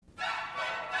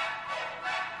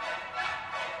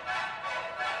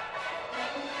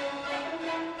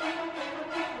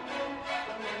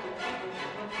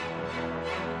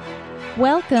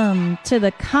Welcome to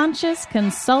the Conscious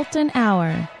Consultant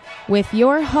Hour with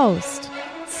your host,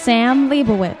 Sam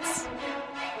Leibowitz.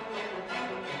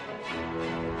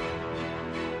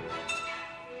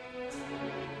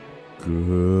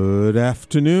 Good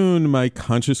afternoon, my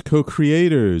conscious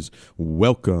co-creators.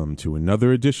 Welcome to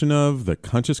another edition of the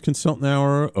Conscious Consultant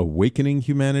Hour, Awakening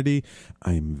Humanity.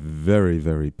 I'm very,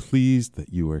 very pleased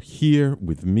that you are here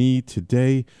with me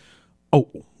today. Oh,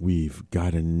 we've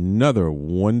got another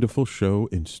wonderful show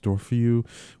in store for you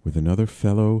with another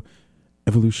fellow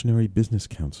Evolutionary Business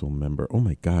Council member. Oh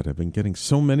my God, I've been getting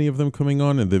so many of them coming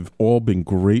on, and they've all been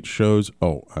great shows.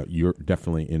 You're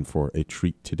definitely in for a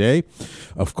treat today.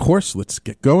 Of course, let's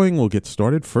get going. We'll get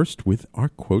started first with our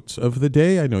quotes of the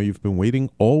day. I know you've been waiting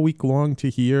all week long to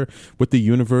hear what the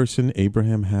universe and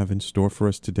Abraham have in store for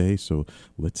us today, so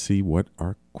let's see what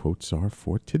our quotes are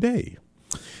for today.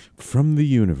 From the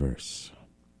universe.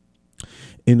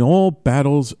 In all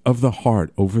battles of the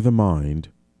heart over the mind,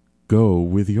 go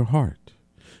with your heart.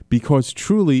 Because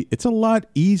truly, it's a lot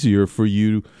easier for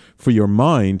your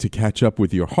mind to catch up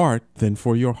with your heart than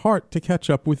for your heart to catch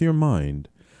up with your mind.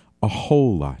 A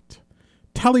whole lot.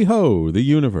 Tally-ho, the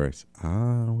universe.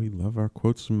 We love our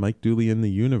quotes from Mike Dooley in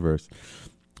the universe.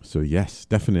 So yes,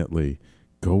 definitely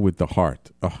go with the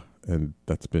heart. And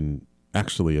that's been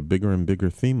actually a bigger and bigger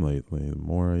theme lately, the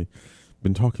more I've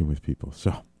been talking with people.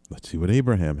 So let's see what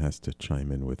Abraham has to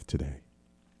chime in with today.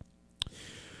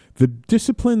 The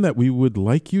discipline that we would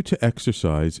like you to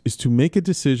exercise is to make a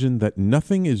decision that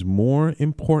nothing is more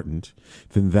important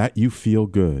than that you feel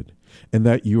good, and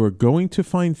that you are going to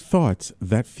find thoughts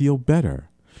that feel better.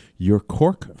 Your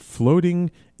cork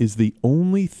floating is the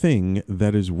only thing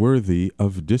that is worthy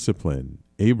of discipline.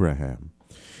 Abraham.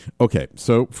 Okay,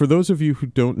 so for those of you who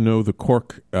don't know the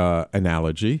cork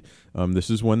analogy,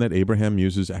 this is one that Abraham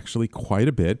uses actually quite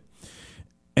a bit,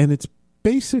 and it's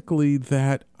basically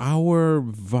that our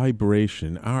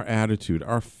vibration, our attitude,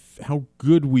 how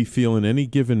good we feel in any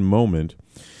given moment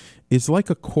is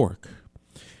like a cork,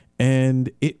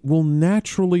 and it will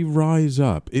naturally rise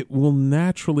up. It will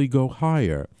naturally go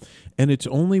higher. And it's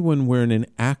only when we're in an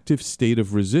active state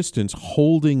of resistance,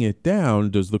 holding it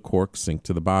down, does the cork sink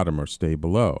to the bottom or stay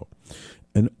below.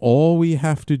 And all we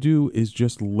have to do is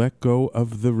just let go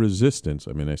of the resistance.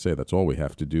 I mean, I say that's all we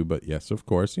have to do, but yes, of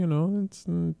course,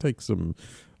 it takes some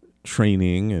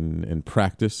training and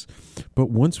practice.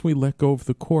 But once we let go of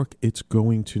the cork, it's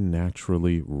going to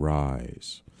naturally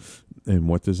rise. And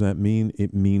what does that mean?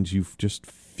 It means you just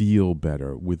feel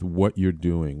better with what you're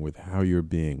doing, with how you're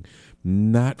being.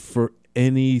 Not for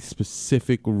any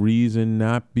specific reason,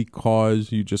 not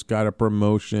because you just got a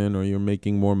promotion or you're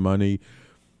making more money,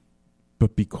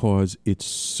 but because it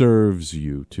serves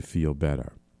you to feel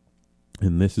better.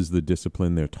 And this is the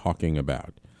discipline they're talking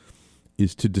about,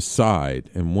 is to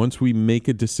decide. And once we make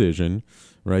a decision,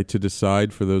 right, to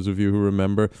decide, for those of you who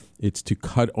remember, it's to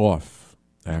cut off,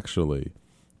 actually.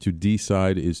 To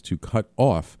decide is to cut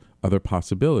off other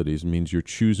possibilities. It means you're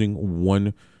choosing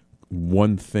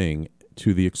one thing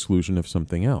to the exclusion of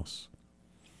something else.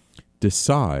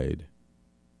 Decide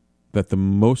that the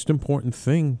most important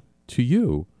thing to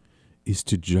you is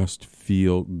to just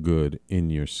feel good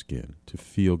in your skin, to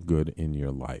feel good in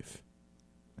your life.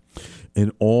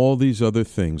 And all these other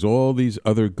things, all these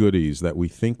other goodies that we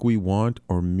think we want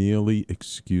are merely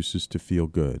excuses to feel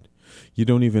good. You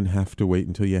don't even have to wait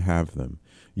until you have them.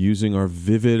 Using our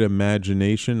vivid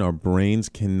imagination, our brains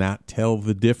cannot tell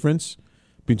the difference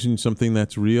between something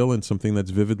that's real and something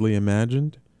that's vividly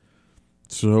imagined.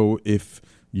 So if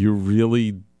you're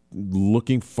really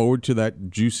looking forward to that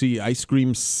juicy ice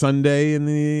cream sundae in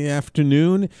the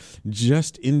afternoon,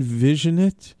 just envision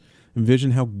it.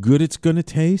 Envision how good it's going to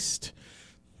taste,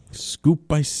 scoop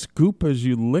by scoop as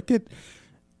you lick it,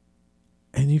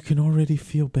 and you can already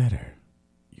feel better.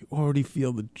 You already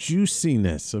feel the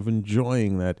juiciness of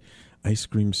enjoying that ice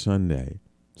cream sundae,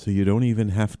 so you don't even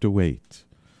have to wait.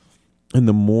 And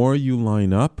the more you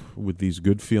line up with these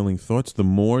good feeling thoughts, the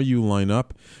more you line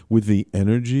up with the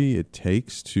energy it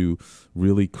takes to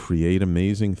really create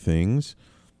amazing things,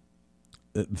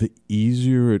 the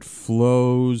easier it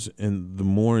flows and the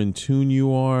more in tune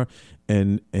you are,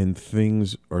 and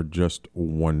things are just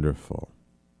wonderful.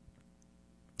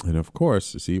 And of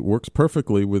course, see, it works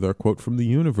perfectly with our quote from the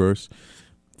universe.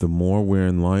 The more we're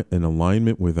in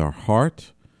alignment with our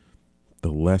heart, the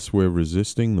less we're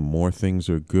resisting, the more things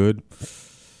are good.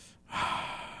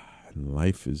 And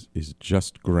life is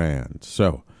just grand.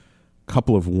 So, a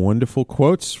couple of wonderful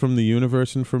quotes from the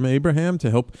universe and from Abraham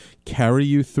to help carry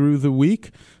you through the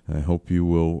week. I hope you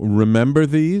will remember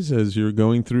these as you're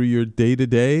going through your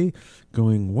day-to-day,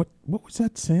 going, what was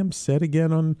that Sam said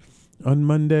again on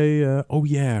Monday? Oh,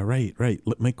 yeah, right.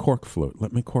 Let my cork float.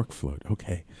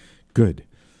 Okay, good.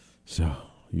 So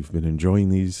you've been enjoying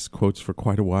these quotes for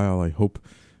quite a while. I hope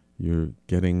you're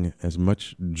getting as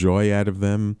much joy out of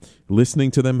them,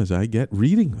 listening to them, as I get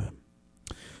reading them.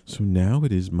 So now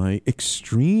it is my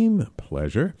extreme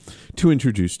pleasure to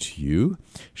introduce to you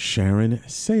Sharon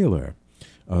Sayler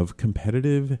of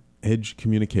Competitive Edge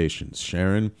Communications.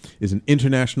 Sharon is an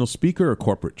international speaker, a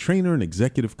corporate trainer, an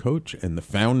executive coach, and the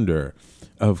founder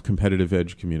of Competitive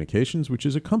Edge Communications, which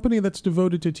is a company that's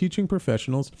devoted to teaching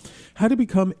professionals how to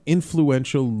become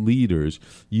influential leaders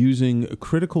using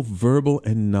critical verbal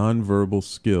and nonverbal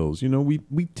skills. You know,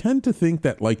 we tend to think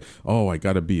that, like, oh, I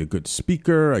got to be a good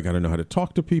speaker, I got to know how to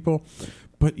talk to people.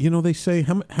 But, you know, they say,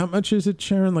 how much is it,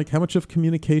 Sharon? Like, how much of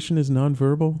communication is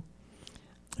nonverbal?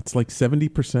 It's like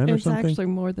 70% or something? It's actually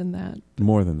more than that.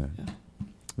 More than that.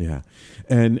 Yeah.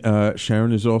 And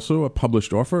Sharon is also a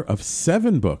published author of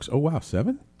 7 books. Oh, wow,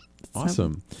 7?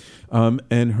 Awesome.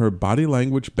 And her body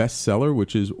language bestseller,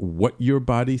 which is What Your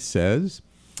Body Says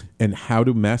and How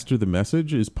to Master the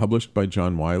Message, is published by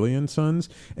John Wiley & Sons,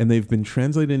 and they've been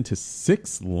translated into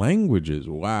 6 languages.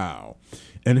 Wow.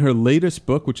 And her latest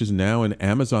book, which is now an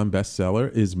Amazon bestseller,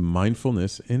 is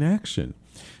Mindfulness in Action.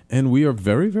 And we are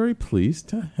very, very pleased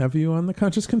to have you on the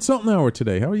Conscious Consultant Hour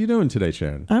today. How are you doing today,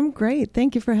 Sharon? I'm great.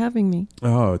 Thank you for having me.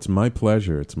 Oh, it's my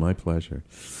pleasure. It's my pleasure.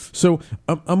 So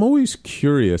I'm always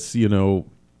curious, you know,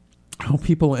 how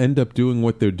people end up doing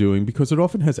what they're doing, because it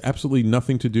often has absolutely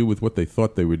nothing to do with what they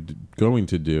thought they were going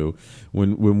to do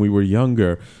when we were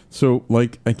younger. So,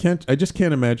 like, I just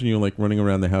can't imagine you, like, running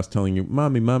around the house telling you,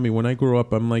 Mommy, when I grow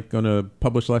up, I'm, like, going to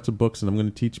publish lots of books and I'm going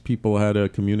to teach people how to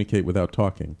communicate without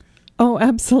talking. Oh,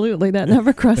 absolutely. That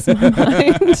never crossed my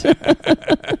mind.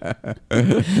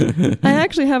 I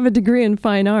actually have a degree in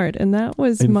fine art, and that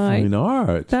was fine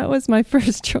art. That was my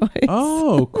first choice.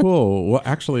 Oh, cool. Well,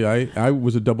 actually, I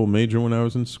was a double major when I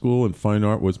was in school, and fine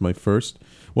art was my first.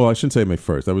 Well, I shouldn't say my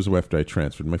first. That was after I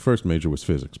transferred. My first major was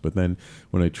physics, but then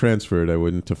when I transferred, I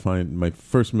went to my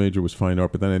first major was fine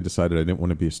art, but then I decided I didn't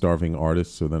want to be a starving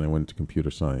artist, so then I went to computer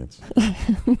science.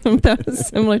 That was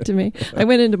similar to me. I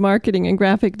went into marketing and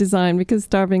graphic design because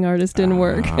starving artist didn't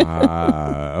work.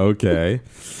 Okay.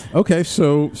 Okay,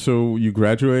 so you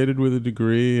graduated with a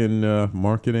degree in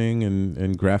marketing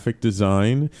and graphic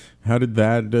design. How did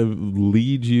that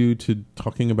lead you to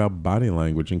talking about body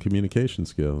language and communication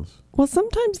skills? Well,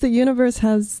 sometimes the universe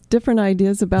has different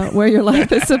ideas about where your life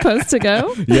is supposed to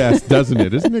go. Yes, doesn't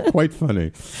it? Isn't it quite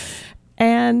funny?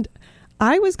 And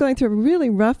I was going through a really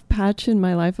rough patch in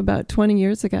my life about 20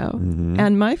 years ago. Mm-hmm.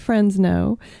 And my friends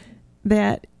know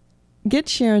that get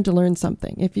Sharon to learn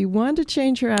something. If you want to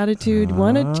change your attitude,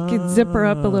 want to zip her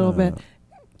up a little bit.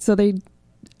 So they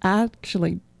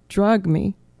actually drug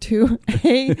me to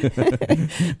a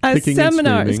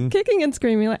seminar, kicking and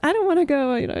screaming. Like, I don't want to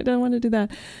go. I don't want to do that.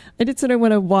 I just sort of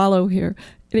want to wallow here.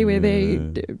 Anyway, they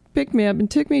picked me up and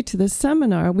took me to the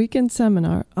seminar, a weekend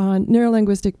seminar on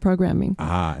neurolinguistic programming.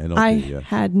 NLP. I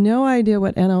had no idea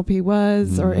what NLP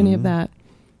was or any of that.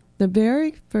 The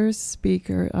very first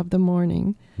speaker of the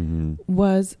morning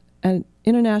was an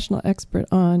international expert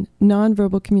on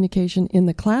nonverbal communication in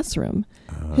the classroom.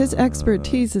 His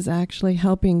expertise is actually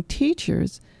helping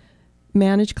teachers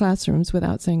manage classrooms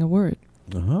without saying a word.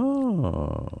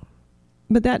 Oh.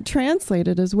 But that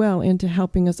translated as well into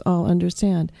helping us all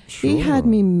understand. Sure. He had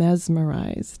me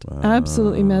mesmerized,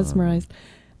 absolutely mesmerized.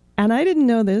 And I didn't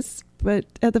know this, but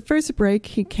at the first break,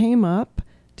 he came up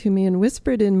to me and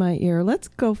whispered in my ear, "Let's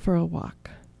go for a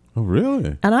walk." Oh,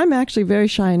 really? And I'm actually very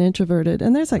shy and introverted,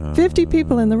 and there's like 50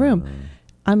 people in the room.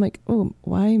 I'm like, oh,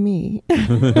 why me? I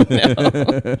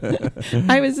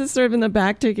was just sort of in the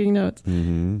back taking notes.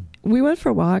 Mm-hmm. We went for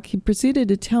a walk. He proceeded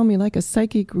to tell me like a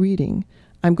psychic reading.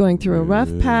 I'm going through a rough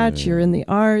patch. You're in the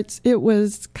arts. It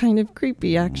was kind of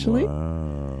creepy, actually.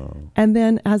 Wow. And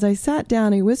then as I sat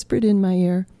down, he whispered in my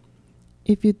ear,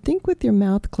 "If you'd think with your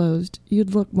mouth closed,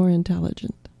 you'd look more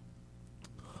intelligent."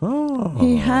 Oh.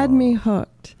 He had me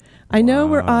hooked. I know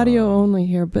we're audio only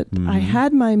here, but I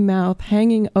had my mouth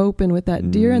hanging open with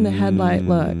that deer in the headlight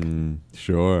look.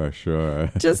 Sure.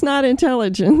 Just not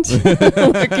intelligent.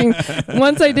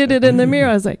 Once I did it in the mirror,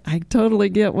 I was like, I totally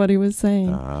get what he was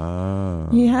saying.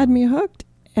 He had me hooked.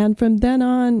 And from then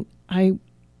on, I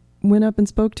went up and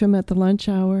spoke to him at the lunch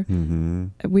hour. Mm-hmm.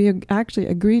 We actually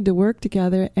agreed to work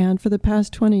together. And for the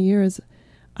past 20 years,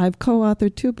 I've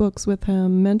co-authored 2 books with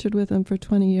him, mentored with him for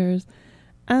 20 years.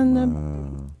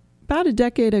 And about a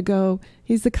decade ago,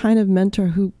 he's the kind of mentor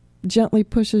who gently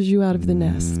pushes you out of the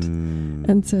nest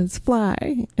and says,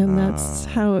 fly. And that's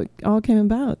how it all came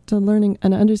about, to learning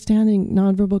and understanding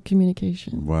nonverbal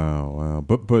communication. Wow.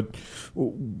 But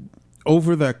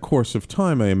over that course of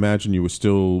time, I imagine you were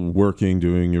still working,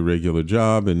 doing your regular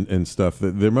job and stuff.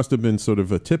 There must have been sort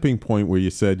of a tipping point where you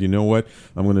said, you know what,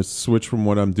 I'm going to switch from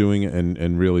what I'm doing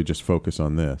and really just focus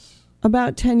on this.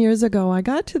 About 10 years ago, I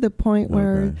got to the point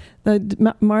where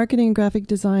the marketing and graphic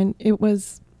design, it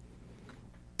was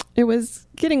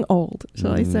getting old,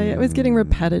 shall I say. It was getting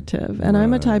repetitive. And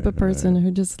I'm a type of person who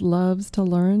just loves to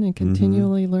learn and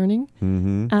continually learning.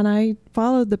 And I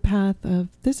followed the path of,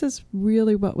 this is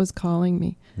really what was calling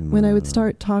me. When I would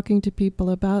start talking to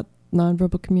people about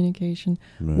nonverbal communication,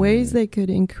 ways they could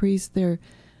increase their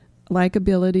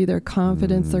likability, their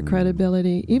confidence, their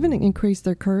credibility, even increase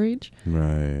their courage.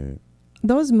 Right.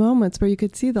 Those moments where you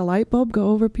could see the light bulb go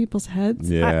over people's heads.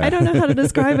 Yeah. I don't know how to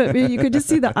describe it, but you could just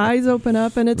see the eyes open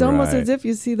up, and it's almost as if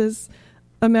you see this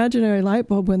imaginary light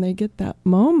bulb when they get that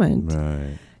moment.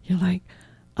 Right. You're like,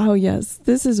 oh, yes,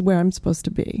 this is where I'm supposed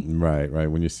to be. Right.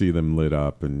 When you see them lit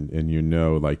up and you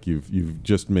know, like you've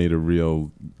just made a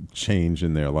real change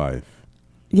in their life.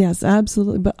 Yes,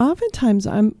 absolutely. But oftentimes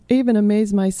I'm even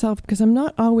amazed myself because I'm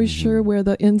not always sure where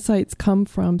the insights come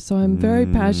from. So I'm very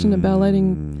passionate about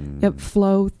letting it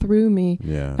flow through me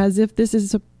as if this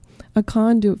is a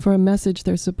conduit for a message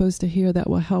they're supposed to hear that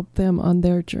will help them on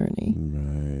their journey.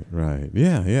 Right.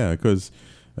 Yeah. Because,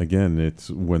 again, it's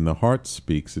when the heart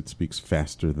speaks, it speaks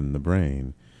faster than the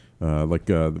brain. Like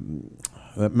that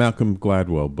Malcolm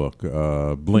Gladwell book,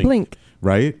 Blink.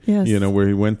 Right? Yes. You know, where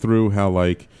he went through how,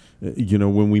 like, you know,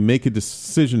 when we make a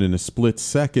decision in a split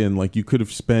second, like you could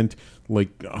have spent like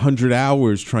 100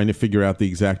 hours trying to figure out the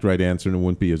exact right answer, and it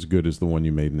wouldn't be as good as the one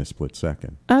you made in a split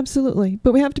second. Absolutely.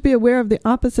 But we have to be aware of the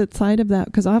opposite side of that,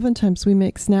 because oftentimes we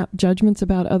make snap judgments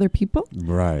about other people.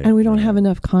 Right. And we don't have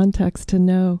enough context to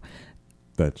know.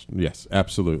 Yes,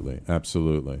 absolutely.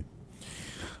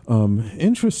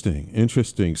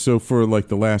 Interesting. So for like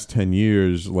the last 10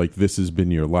 years, like this has been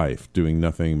your life, doing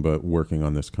nothing but working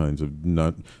on this kinds of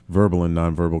verbal and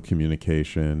nonverbal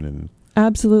communication. And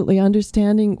absolutely.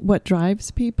 Understanding what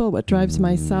drives people, what drives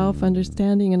myself,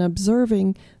 understanding and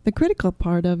observing. The critical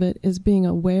part of it is being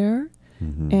aware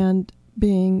and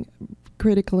being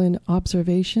critical in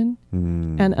observation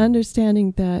and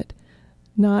understanding that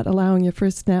not allowing your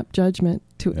first snap judgment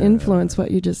to influence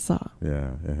what you just saw. Yeah.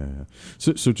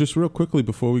 So just real quickly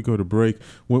before we go to break,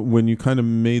 when you kind of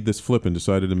made this flip and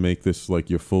decided to make this like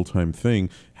your full-time thing,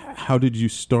 how did you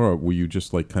start? Were you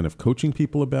just like kind of coaching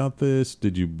people about this?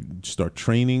 Did you start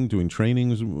doing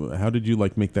trainings? How did you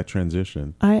like make that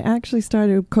transition? I actually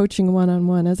started coaching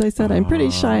one-on-one. As I said, I'm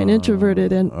pretty shy and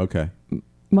introverted, and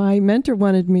my mentor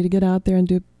wanted me to get out there and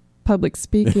do public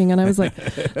speaking, and I was like,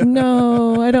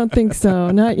 no, I don't think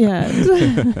so, not yet.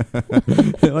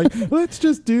 Like, let's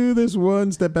just do this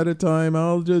one step at a time.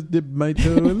 I'll just dip my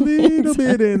toe a little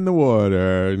bit in the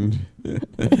water, and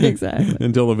exactly,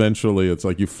 until eventually it's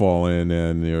like you fall in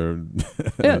and you're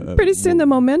pretty soon the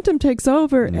momentum takes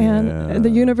over, and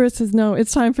the universe says, no,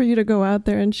 it's time for you to go out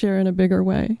there and share in a bigger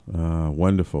way.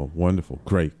 Wonderful.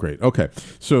 Great. Okay,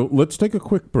 so let's take a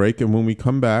quick break, and when we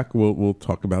come back, we'll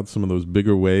talk about some of those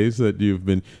bigger ways that you've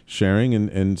been sharing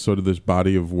and sort of this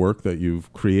body of work that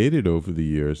you've created over the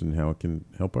years and how it can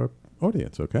help our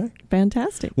audience. Okay?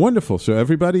 Fantastic. Wonderful. So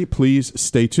everybody, please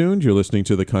stay tuned. You're listening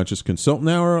to the Conscious Consultant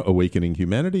Hour, Awakening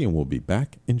Humanity, and we'll be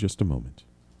back in just a moment.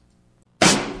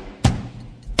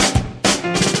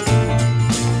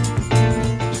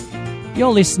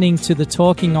 You're listening to the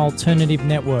Talking Alternative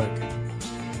Network.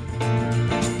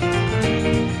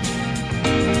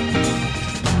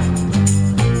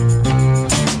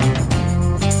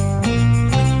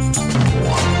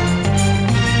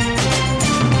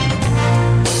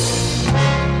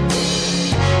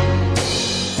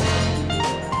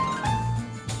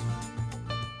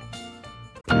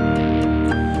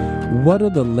 What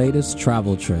are the latest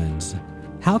travel trends?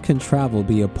 How can travel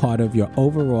be a part of your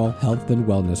overall health and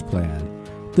wellness plan?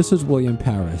 This is William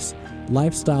Paris,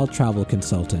 lifestyle travel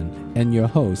consultant, and your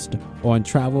host on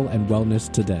Travel and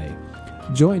Wellness Today.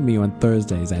 Join me on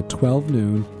Thursdays at 12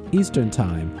 noon Eastern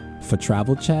Time for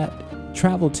travel chat,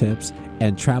 travel tips,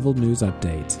 and travel news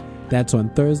updates. That's on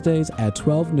Thursdays at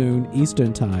 12 noon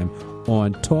Eastern Time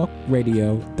on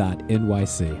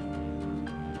talkradio.nyc.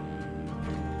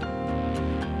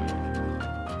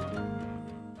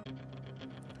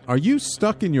 Are you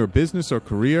stuck in your business or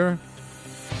career?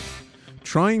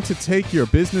 Trying to take your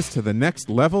business to the next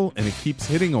level and it keeps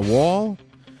hitting a wall?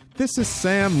 This is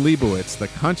Sam Leibowitz, the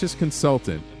Conscious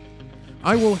Consultant.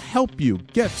 I will help you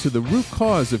get to the root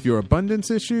cause of your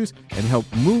abundance issues and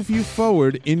help move you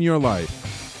forward in your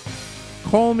life.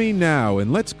 Call me now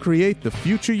and let's create the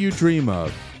future you dream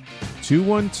of.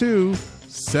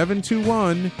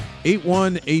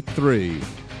 212-721-8183.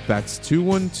 That's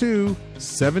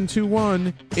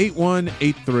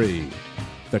 212-721-8183.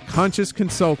 The Conscious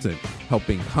Consultant,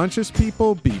 helping conscious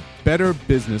people be better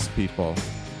business people.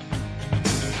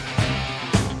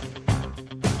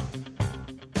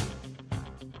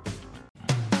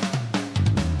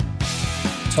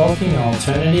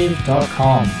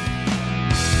 TalkingAlternative.com.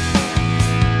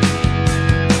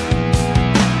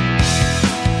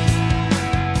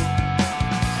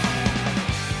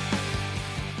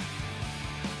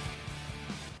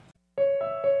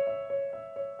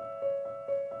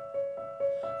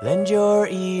 Lend your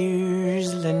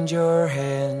ears, lend your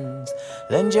hands,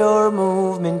 lend your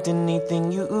movement,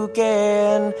 anything you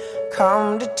can.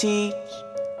 Come to teach,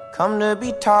 come to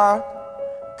be taught,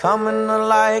 come in the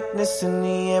likeness and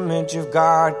the image of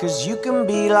God. 'Cause you can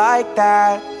be like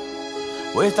that,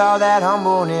 with all that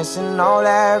humbleness and all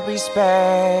that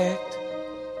respect.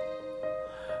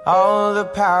 All the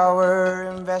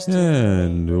power invested.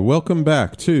 And welcome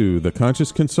back to the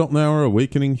Conscious Consultant Hour,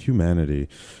 Awakening Humanity.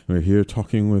 We're here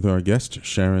talking with our guest,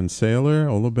 Sharon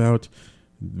Sayler, all about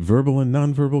verbal and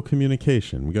nonverbal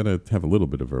communication. We got to have a little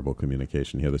bit of verbal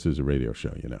communication here. This is a radio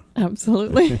show, you know.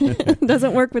 Absolutely.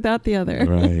 Doesn't work without the other.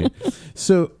 Right.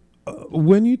 So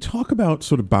when you talk about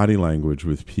sort of body language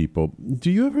with people, do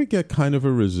you ever get kind of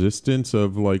a resistance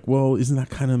of like, well, isn't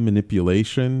that kind of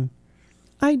manipulation?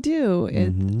 I do.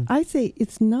 I say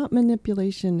it's not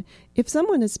manipulation. If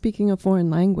someone is speaking a foreign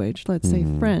language, let's say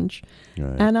French,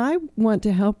 Right. and I want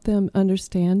to help them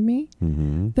understand me,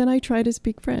 then I try to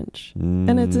speak French.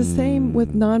 And it's the same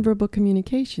with nonverbal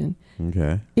communication.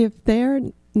 Okay. If they're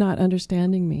not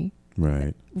understanding me,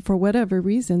 Right. for whatever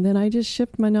reason, then I just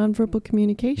shift my nonverbal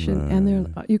communication,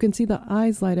 and you can see the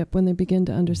eyes light up when they begin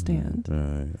to understand.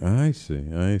 Right. I see.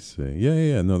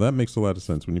 Yeah. No, that makes a lot of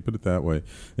sense when you put it that way.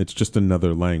 It's just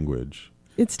another language.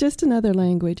 It's just another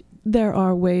language. There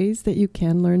are ways that you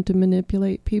can learn to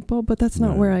manipulate people, but that's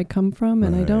not where I come from,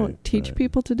 and I don't teach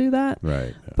people to do that.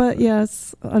 Right. But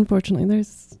yes, unfortunately,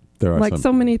 there are like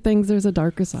so many things, there's a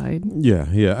darker side.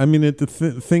 Yeah. I mean,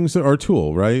 things are a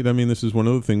tool, right? I mean, this is one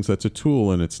of the things that's a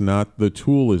tool, and the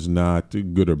tool is not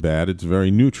good or bad. It's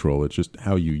very neutral. It's just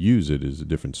how you use it is a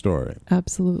different story.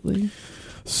 Absolutely.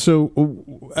 So,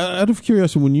 out of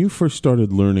curiosity, when you first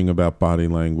started learning about body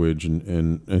language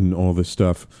and all this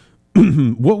stuff,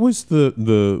 what was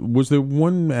was there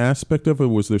one aspect of it?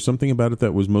 Was there something about it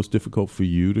that was most difficult for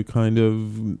you to kind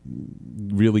of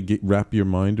really wrap your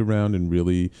mind around and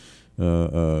really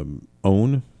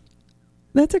own?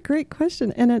 That's a great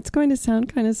question, and it's going to sound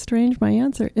kind of strange. My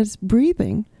answer is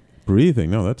breathing. Breathing?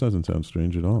 No, that doesn't sound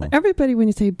strange at all. Everybody, when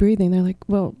you say breathing, they're like,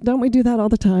 well, don't we do that all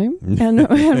the time? And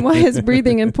why is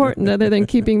breathing important other than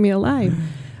keeping me alive?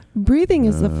 Breathing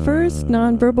is the first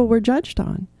nonverbal we're judged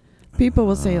on. People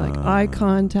will say like eye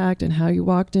contact and how you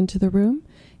walked into the room.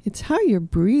 It's how you're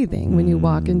breathing when you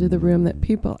walk into the room that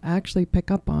people actually pick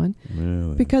up on,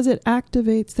 Really? because it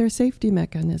activates their safety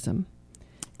mechanism.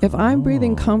 If I'm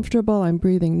breathing comfortable, I'm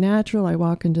breathing natural, I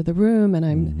walk into the room and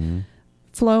I'm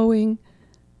flowing,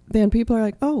 then people are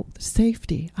like, oh,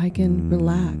 safety, I can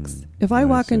relax. If I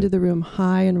walk into the room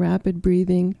high and rapid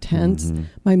breathing, tense,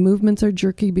 my movements are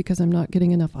jerky because I'm not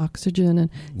getting enough oxygen, and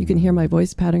you can hear my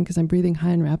voice pattern because I'm breathing high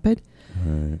and rapid.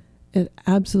 Right. It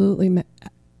absolutely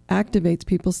activates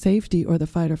people's safety or the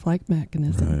fight or flight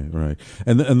mechanism. Right.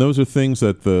 And those are things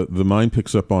that the mind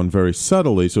picks up on very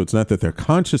subtly. So it's not that they're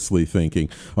consciously thinking,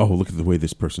 oh, look at the way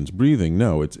this person's breathing.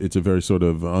 No, it's a very sort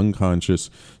of unconscious,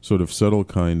 sort of subtle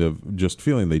kind of just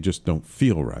feeling. They just don't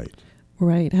feel right.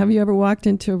 Right. Have you ever walked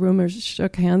into a room or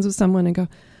shook hands with someone and go,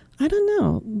 I don't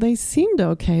know, they seemed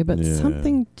okay, but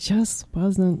something just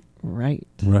wasn't right.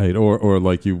 Right. Or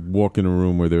like you walk in a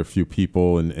room where there are a few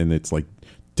people and it's like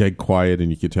dead quiet,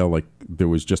 and you could tell like there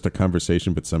was just a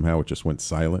conversation, but somehow it just went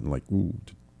silent, and like, ooh,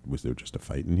 was there just a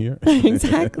fight in here?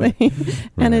 Exactly.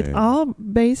 And it's all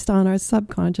based on our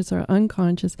subconscious or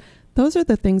unconscious. Those are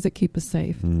the things that keep us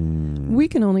safe. We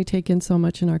can only take in so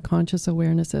much in our conscious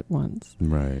awareness at once.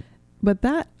 Right. But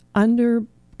that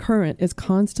undercurrent is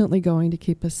constantly going to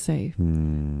keep us safe.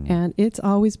 And it's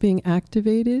always being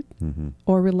activated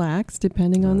or relaxed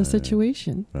depending on the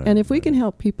situation. And if we can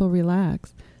help people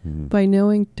relax by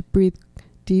knowing to breathe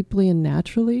deeply and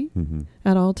naturally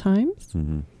at all times,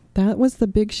 that was the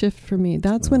big shift for me.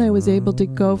 That's when I was able to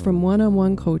go from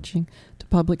one-on-one coaching to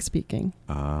public speaking.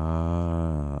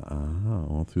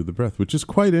 All through the breath, which is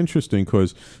quite interesting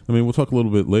because, I mean, we'll talk a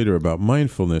little bit later about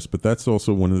mindfulness, but that's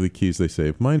also one of the keys they say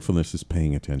of mindfulness is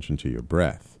paying attention to your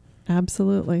breath.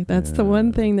 Absolutely. That's the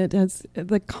one thing that has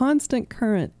the constant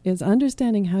current is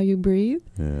understanding how you breathe.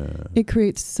 Yeah. It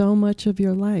creates so much of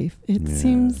your life. It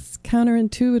seems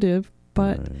counterintuitive,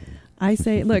 but I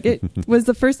say, look, it was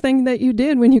the first thing that you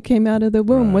did when you came out of the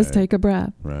womb was take a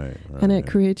breath. Right. And it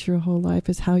creates your whole life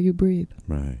is how you breathe.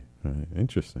 Right.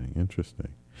 Interesting.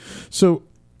 So,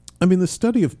 I mean, the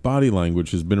study of body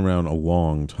language has been around a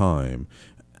long time.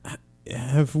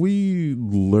 Have we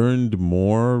learned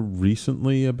more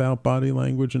recently about body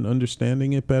language and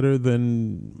understanding it better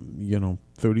than,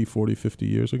 30, 40, 50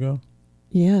 years ago?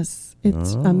 Yes.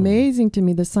 It's amazing to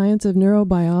me. The science of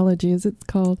neurobiology, as it's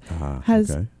called,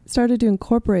 has started to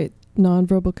incorporate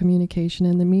nonverbal communication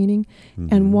in the meaning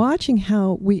and watching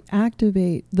how we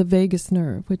activate the vagus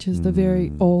nerve, which is the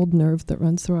very old nerve that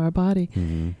runs through our body,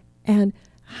 and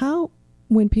how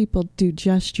when people do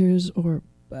gestures or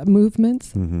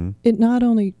movements, it not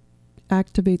only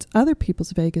activates other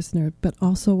people's vagus nerve, but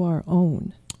also our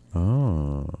own.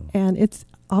 And it's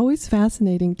always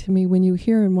fascinating to me when you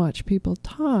hear and watch people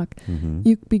talk,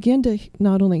 you begin to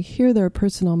not only hear their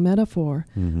personal metaphor,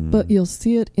 but you'll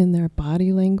see it in their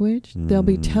body language. They'll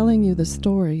be telling you the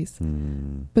stories.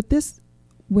 But this,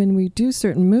 when we do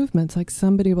certain movements, like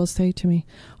somebody will say to me,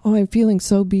 "Oh, I'm feeling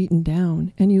so beaten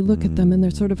down." And you look at them and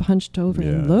they're sort of hunched over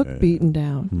and look beaten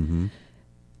down.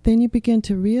 Then you begin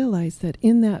to realize that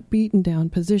in that beaten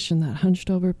down position, that hunched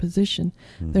over position,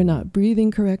 they're not breathing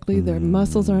correctly, their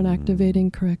muscles aren't activating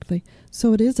correctly.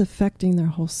 So it is affecting their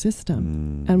whole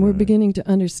system. And we're beginning to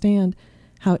understand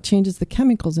how it changes the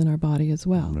chemicals in our body as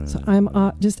well. So I'm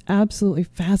just absolutely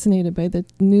fascinated by the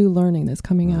new learning that's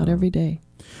coming out every day.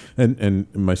 And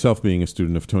myself being a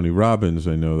student of Tony Robbins,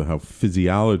 I know how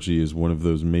physiology is one of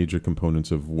those major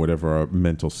components of whatever our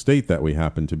mental state that we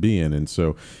happen to be in. And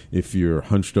so if you're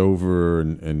hunched over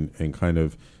and kind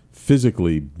of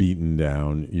physically beaten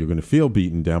down, you're going to feel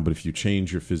beaten down. But if you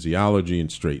change your physiology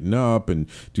and straighten up and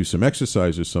do some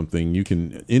exercise or something, you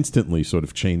can instantly sort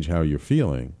of change how you're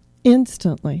feeling.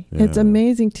 Instantly. It's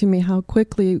amazing to me how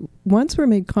quickly, once we're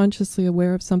made consciously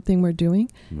aware of something we're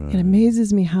doing, it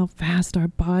amazes me how fast our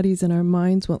bodies and our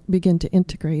minds will begin to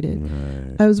integrate it.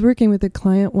 I was working with a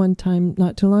client one time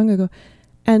not too long ago,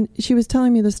 and she was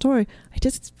telling me the story. I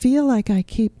just feel like I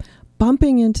keep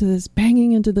banging into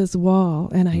this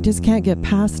wall, and I just can't get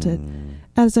past it.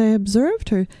 As I observed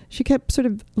her, she kept sort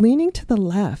of leaning to the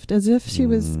left as if she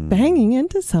was banging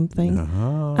into something.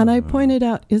 And I pointed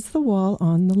out, is the wall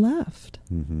on the left?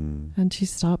 And she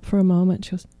stopped for a moment.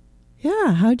 She goes,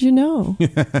 "Yeah, how'd you know?"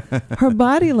 Her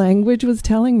body language was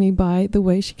telling me by the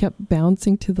way she kept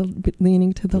leaning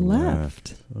to the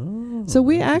left. So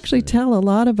we actually tell a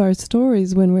lot of our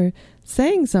stories when we're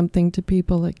saying something to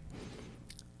people like,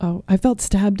 "Oh, I felt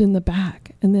stabbed in the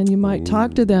back." And then you might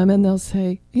talk to them and they'll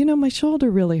say, "My shoulder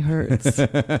really hurts."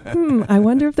 I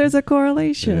wonder if there's a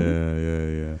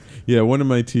correlation. Yeah, one of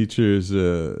my teachers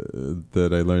that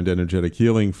I learned energetic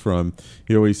healing from,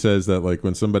 he always says that, like,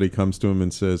 when somebody comes to him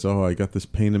and says, "Oh, I got this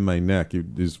pain in my neck,"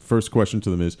 his first question to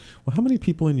them is, "Well, how many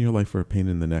people in your life are a pain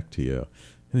in the neck to you?"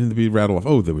 And then they'd be rattled off,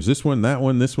 "Oh, there was this one, that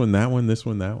one, this one, that one, this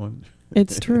one, that one."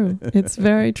 It's true. It's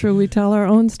very true. We tell our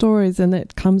own stories, and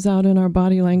it comes out in our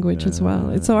body language as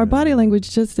well. So our body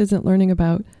language just isn't learning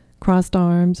about crossed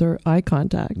arms or eye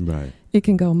contact. Right. It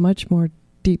can go much more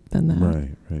deep than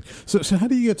that. Right. So how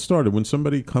do you get started when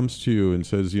somebody comes to you and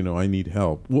says, I need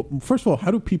help? Well, first of all,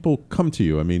 how do people come to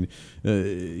you? I mean,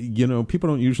 people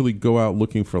don't usually go out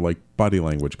looking for like body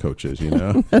language coaches,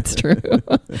 That's true.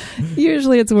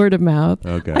 Usually it's word of mouth.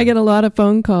 Okay. I get a lot of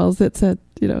phone calls that said,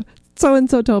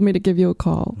 so-and-so told me to give you a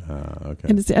call. Okay.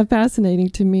 And it's fascinating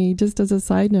to me, just as a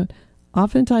side note,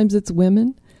 oftentimes it's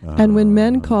women. And when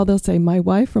men call, they'll say, "My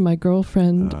wife or my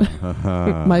girlfriend,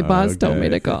 my boss told me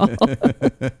to call."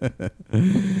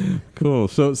 Cool.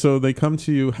 So they come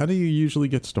to you. How do you usually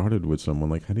get started with someone?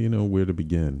 Like, how do you know where to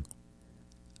begin?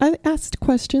 I asked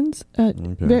questions.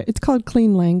 It's called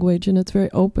clean language, and it's very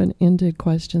open-ended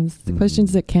questions. The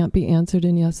questions that can't be answered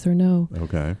in yes or no.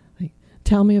 Okay. Like,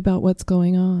 tell me about what's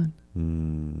going on.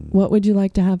 What would you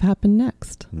like to have happen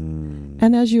next?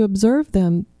 And as you observe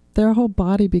them, their whole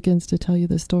body begins to tell you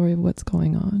the story of what's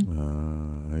going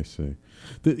on. I see.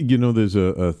 There's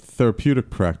a therapeutic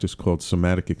practice called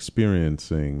somatic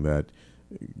experiencing that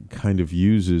kind of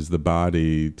uses the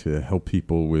body to help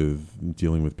people with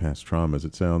dealing with past traumas.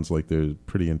 It sounds like they're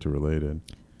pretty interrelated.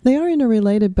 They are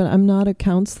interrelated, but I'm not a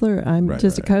counselor. I'm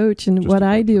just a coach. And what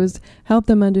I do is help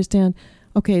them understand,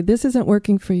 okay, this isn't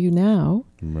working for you now.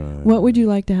 Right. What would you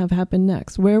like to have happen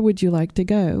next? Where would you like to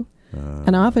go?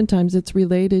 And oftentimes it's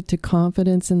related to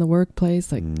confidence in the workplace.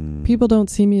 Like, people don't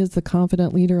see me as the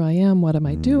confident leader I am. What am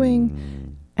I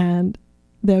doing? And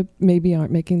they maybe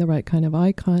aren't making the right kind of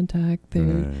eye contact.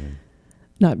 They're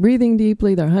not breathing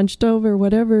deeply. They're hunched over,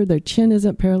 whatever. Their chin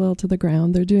isn't parallel to the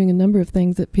ground. They're doing a number of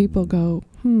things that people go,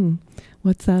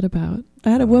 what's that about? I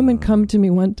had a woman come to me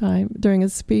one time during a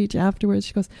speech afterwards.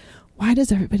 She goes, why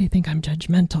does everybody think I'm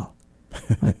judgmental?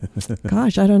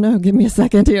 Gosh, I don't know. Give me a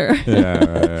second here.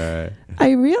 Right.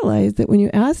 I realized that when you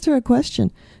asked her a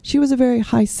question, she was a very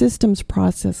high systems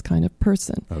process kind of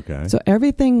person. Okay. So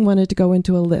everything wanted to go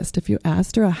into a list. If you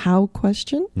asked her a how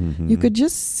question, you could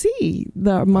just see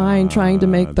the mind trying to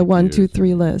make the 1, 2,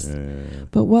 3 list. Yeah.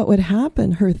 But what would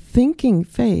happen, her thinking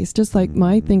face, just like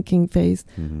my thinking face,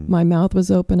 my mouth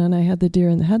was open and I had the deer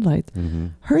in the headlights.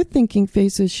 Her thinking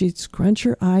face is she'd scrunch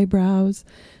her eyebrows.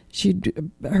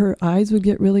 Her eyes would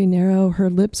get really narrow, her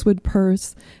lips would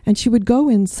purse, and she would go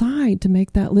inside to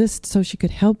make that list so she could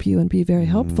help you and be very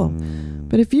helpful.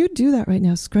 But if you do that right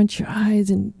now, scrunch your eyes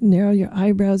and narrow your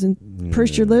eyebrows and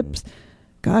purse your lips,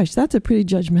 gosh, that's a pretty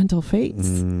judgmental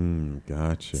face.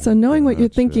 Gotcha. So knowing what your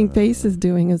thinking face is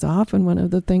doing is often one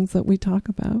of the things that we talk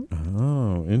about.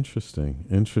 Oh,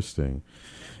 interesting.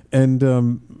 And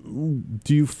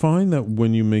do you find that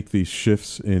when you make these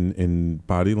shifts in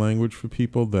body language for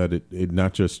people, that it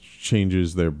not just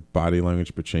changes their body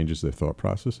language, but changes their thought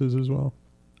processes as well?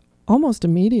 Almost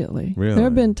immediately. Really? There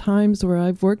have been times where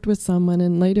I've worked with someone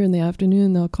and later in the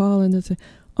afternoon they'll call and they'll say,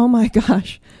 oh my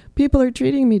gosh, people are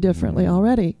treating me differently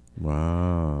already.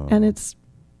 Wow. And it's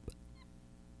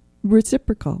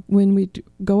reciprocal. When we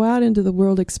go out into the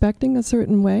world expecting a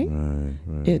certain way,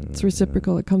 it's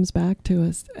reciprocal. It comes back to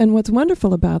us. And what's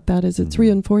wonderful about that is it's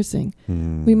reinforcing.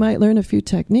 We might learn a few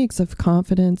techniques of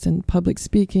confidence and public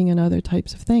speaking and other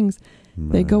types of things.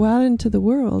 They go out into the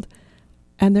world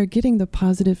and they're getting the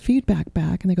positive feedback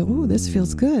back, and they go, "Oh, this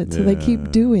feels good." So they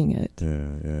keep doing it.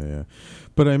 Yeah.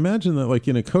 But I imagine that, like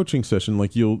in a coaching session,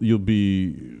 like you'll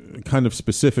be kind of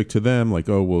specific to them, like,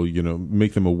 oh, well,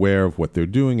 make them aware of what they're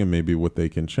doing and maybe what they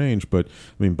can change. But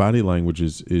I mean, body language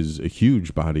is a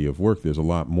huge body of work. There's a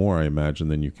lot more, I imagine,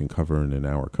 than you can cover in an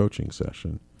hour coaching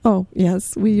session. Oh,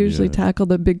 yes. We usually tackle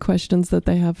the big questions that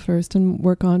they have first and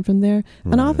work on from there.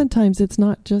 Right. And oftentimes it's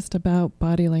not just about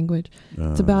body language.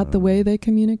 It's about the way they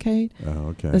communicate,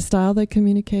 the style they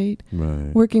communicate.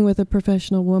 Right. Working with a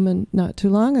professional woman not too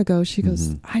long ago, she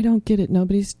goes, I don't get it.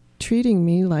 Nobody's treating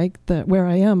me like where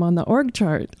I am on the org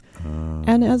chart.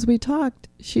 And as we talked,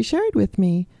 she shared with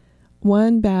me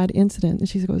one bad incident. And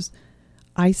she goes,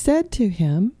 I said to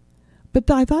him,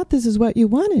 but I thought this is what you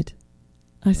wanted.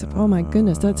 I said, oh, my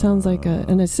goodness, that sounds like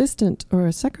an assistant or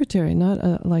a secretary,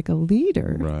 not like a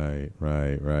leader.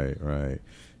 Right.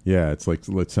 Yeah, it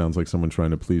sounds like someone trying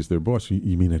to please their boss.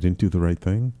 You mean I didn't do the right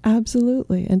thing?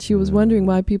 Absolutely. And she was wondering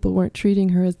why people weren't treating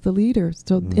her as the leader.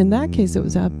 So in that case, it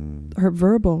was her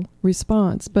verbal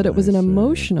response, but it was an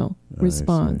emotional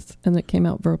response, and it came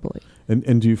out verbally.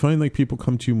 And do you find like people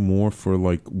come to you more for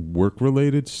like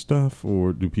work-related stuff,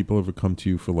 or do people ever come to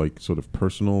you for like sort of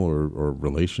personal or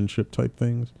relationship type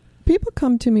things? People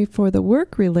come to me for the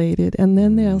work-related, and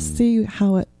then they'll see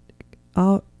how it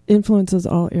influences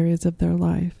all areas of their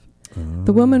life.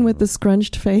 The woman with the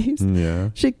scrunched face,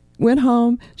 she went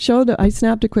home, I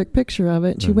snapped a quick picture of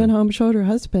it. She went home, showed her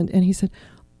husband, and he said,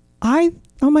 oh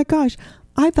my gosh,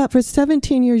 I thought for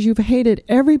 17 years you've hated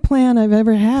every plan I've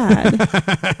ever had.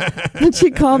 And she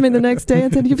called me the next day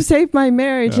and said, you've saved my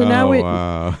marriage. And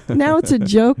now it's a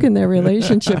joke in their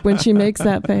relationship when she makes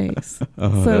that face.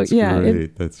 Oh, so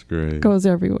that's great. It goes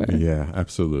everywhere. Yeah,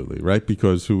 absolutely. Right?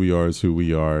 Because who we are is who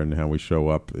we are, and how we show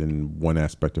up in one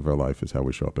aspect of our life is how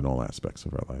we show up in all aspects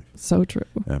of our life. So true.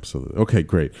 Absolutely. Okay,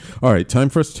 great. All right, time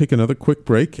for us to take another quick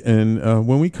break. And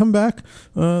when we come back,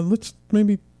 let's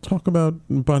maybe talk about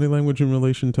body language in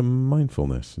relation to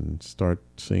mindfulness and start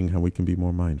seeing how we can be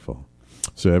more mindful.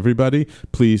 So everybody,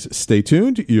 please stay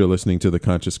tuned. You're listening to the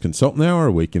Conscious Consultant Hour,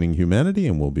 Awakening Humanity,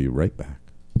 and we'll be right back.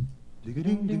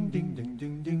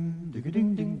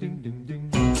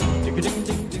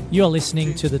 You're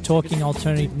listening to the Talking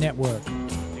Alternative Network.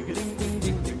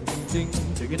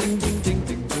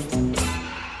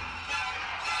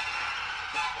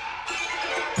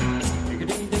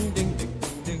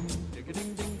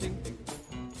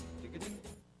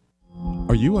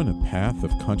 Are you on a path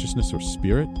of consciousness or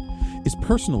spirit? Is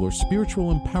personal or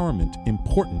spiritual empowerment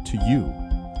important to you?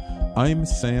 I'm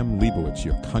Sam Leibowitz,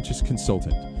 your conscious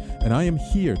consultant, and I am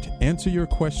here to answer your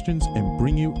questions and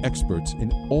bring you experts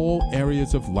in all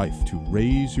areas of life to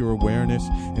raise your awareness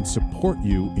and support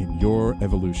you in your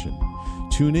evolution.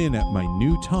 Tune in at my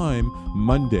new time,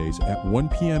 Mondays at 1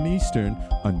 p.m. Eastern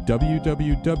on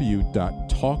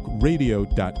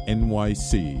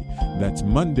www.talkradio.nyc. That's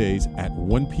Mondays at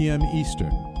 1 p.m.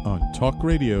 Eastern on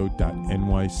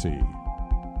talkradio.nyc.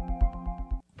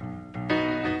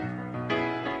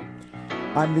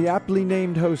 I'm the aptly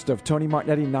named host of Tony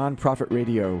Martignetti Nonprofit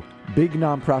Radio. Big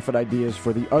nonprofit ideas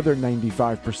for the other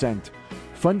 95%.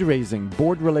 Fundraising,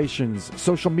 board relations,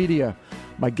 social media.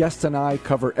 My guests and I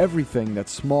cover everything that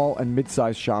small and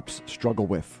mid-sized shops struggle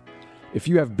with. If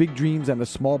you have big dreams and a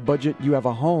small budget, you have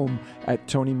a home at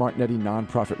Tony Martignetti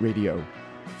Nonprofit Radio.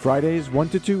 Fridays 1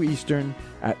 to 2 Eastern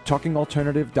at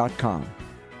talkingalternative.com.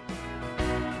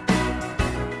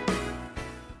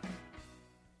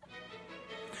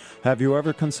 Have you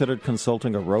ever considered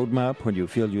consulting a roadmap when you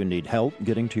feel you need help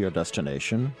getting to your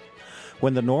destination?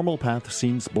 When the normal path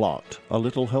seems blocked, a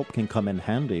little help can come in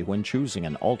handy when choosing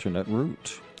an alternate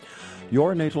route.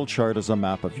 Your natal chart is a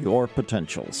map of your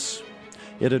potentials.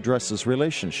 It addresses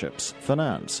relationships,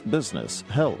 finance, business,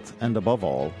 health, and above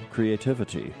all,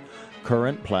 creativity.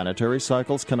 Current planetary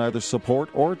cycles can either support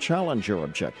or challenge your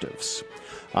objectives.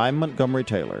 I'm Montgomery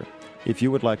Taylor. If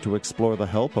you would like to explore the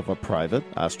help of a private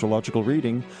astrological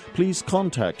reading, please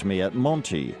contact me at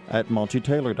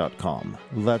monty@montytaylor.com.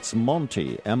 That's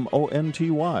Monty,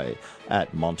 M-O-N-T-Y,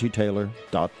 at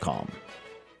montytaylor.com.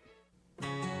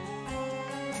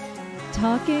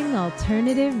 Talking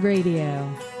Alternative Radio,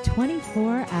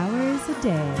 24 hours a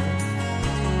day.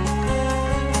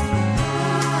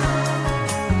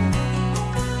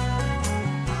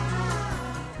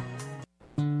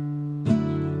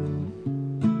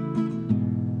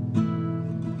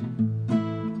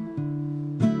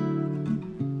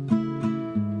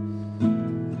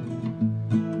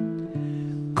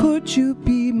 Could you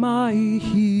be my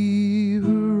hero,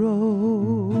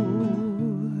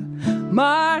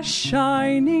 my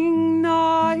shining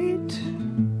knight,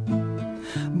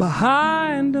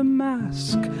 behind a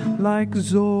mask like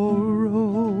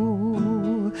Zorro?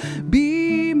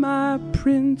 Be my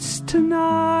prince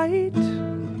tonight.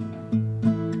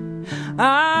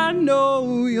 I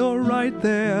know you're right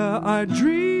there. I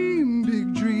dream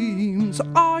big dreams.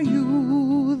 Are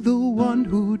you the one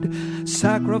who'd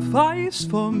sacrifice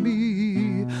for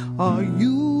me? Are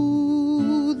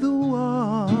you the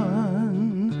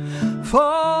one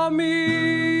for me?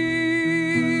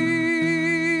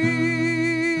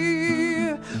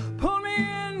 Pull me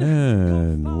in.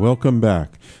 And welcome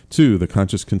back to the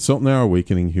Conscious Consultant Hour,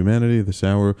 Awakening Humanity. This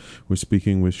hour, we're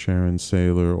speaking with Sharon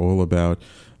Sayler all about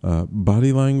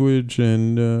body language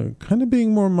and kind of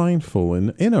being more mindful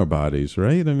in our bodies,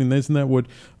 right? I mean, isn't that what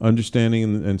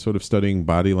understanding and sort of studying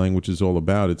body language is all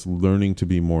about? It's learning to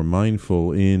be more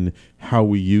mindful in how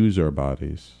we use our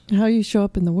bodies. How you show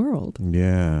up in the world.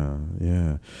 Yeah,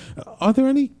 yeah. Are there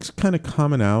any kind of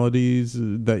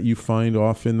commonalities that you find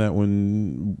often that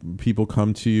when people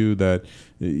come to you that,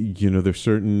 you know, there's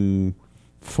certain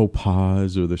faux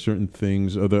pas or there's certain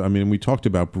things? I mean, we talked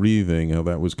about breathing, how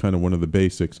that was kind of one of the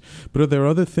basics. But are there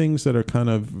other things that are kind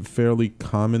of fairly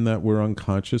common that we're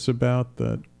unconscious about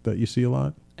that you see a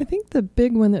lot? I think the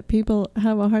big one that people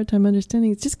have a hard time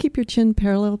understanding is just keep your chin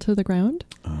parallel to the ground.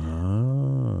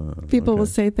 People will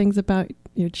say things about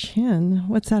your chin.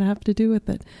 What's that have to do with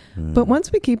it? But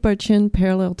once we keep our chin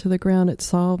parallel to the ground, it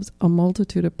solves a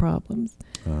multitude of problems.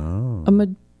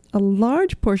 A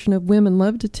large portion of women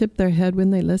love to tip their head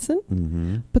when they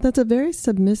listen, but that's a very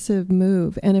submissive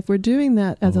move. And if we're doing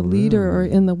that as a leader or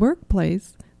in the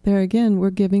workplace, there again, we're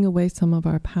giving away some of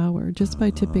our power just by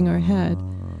tipping our head.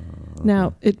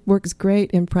 Now, it works great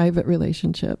in private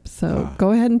relationships. So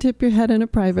go ahead and tip your head in a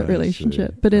private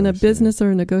relationship. But in a business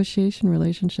or a negotiation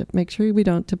relationship, make sure we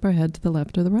don't tip our head to the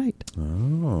left or the right.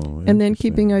 And then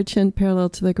keeping our chin parallel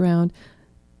to the ground.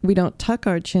 We don't tuck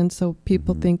our chin so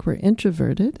people think we're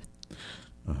introverted.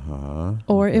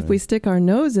 Or if we stick our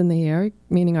nose in the air,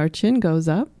 meaning our chin goes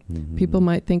up, people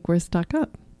might think we're stuck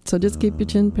up. So just keep your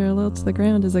chin parallel to the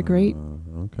ground is a great...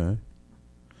 Okay.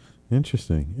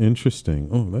 Interesting.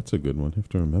 Oh, that's a good one. I have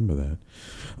to remember that.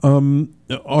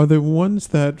 Are there ones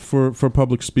that for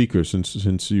public speakers,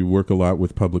 since you work a lot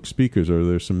with public speakers, are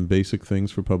there some basic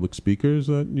things for public speakers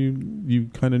that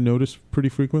you kind of notice pretty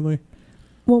frequently?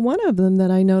 Well, one of them that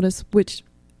I notice, which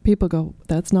people go,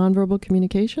 that's nonverbal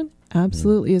communication,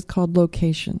 absolutely is called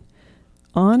location.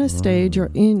 On a stage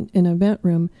or in an event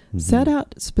room, set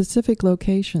out specific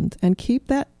locations and keep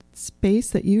that space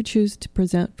that you choose to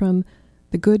present from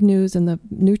the good news and the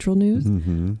neutral news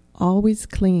always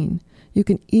clean. You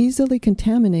can easily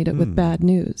contaminate it with bad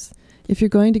news. If you're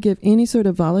going to give any sort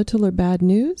of volatile or bad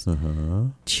news,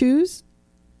 choose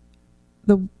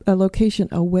a location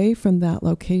away from that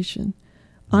location.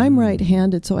 I'm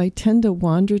right-handed, so I tend to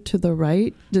wander to the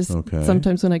right.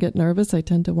 Sometimes when I get nervous, I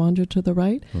tend to wander to the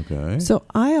right. Okay. So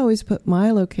I always put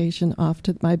my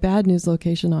bad news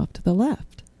location off to the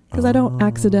left, because I don't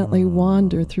accidentally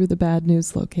wander through the bad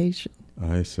news location.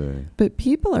 I see. But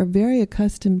people are very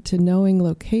accustomed to knowing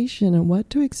location and what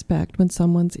to expect when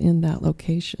someone's in that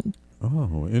location.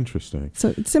 Oh, interesting.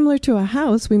 So it's similar to a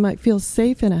house. We might feel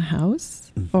safe in a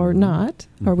house or not,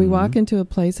 or we walk into a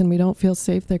place and we don't feel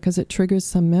safe there because it triggers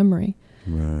some memory.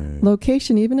 Right.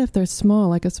 Location, even if they're small,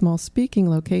 like a small speaking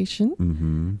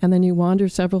location, and then you wander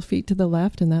several feet to the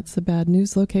left and that's the bad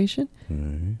news location,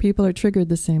 people are triggered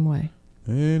the same way.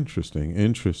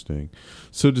 Interesting.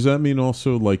 So does that mean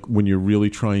also, like, when you're really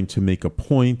trying to make a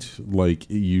point, like,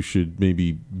 you should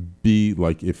maybe be,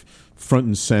 like, if front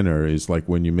and center is like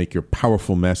when you make your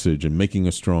powerful message and making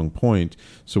a strong point,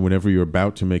 so whenever you're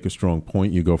about to make a strong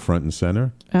point, you go front and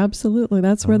center? Absolutely.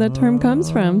 That's where that term comes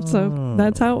from. So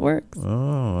that's how it works.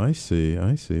 Oh, I see.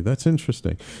 That's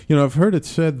interesting. I've heard it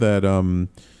said that,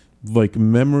 like,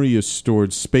 memory is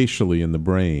stored spatially in the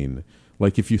brain.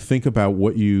 Like, if you think about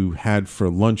what you had for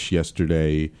lunch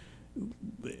yesterday,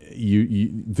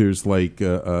 there's like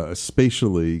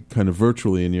spatially, kind of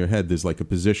virtually in your head, there's like a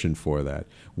position for that,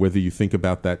 whether you think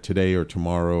about that today or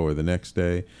tomorrow or the next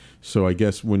day. So I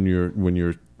guess when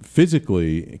you're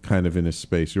physically kind of in a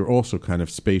space, you're also kind of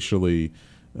spatially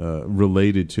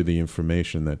related to the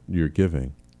information that you're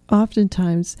giving.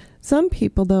 Oftentimes, some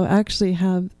people, though, actually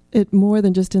have it more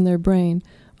than just in their brain.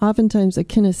 Oftentimes, a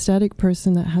kinesthetic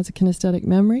person that has a kinesthetic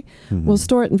memory will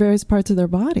store it in various parts of their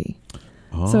body.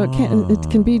 So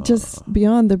it can be just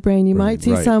beyond the brain. You might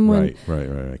see someone,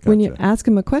 Gotcha. when you ask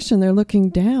them a question, they're looking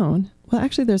down. Well,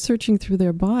 actually, they're searching through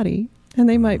their body, and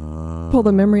they might pull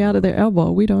the memory out of their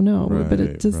elbow. We don't know, but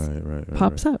it just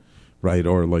pops up. Right,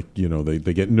 or like,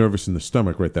 they get nervous in the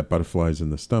stomach, right? That butterfly's in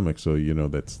the stomach, so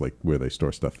that's like where they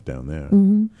store stuff down there.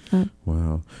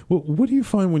 Wow. Well, what do you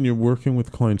find when you're working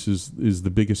with clients is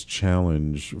the biggest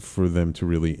challenge for them to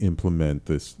really implement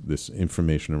this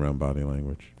information around body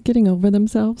language? Getting over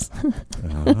themselves.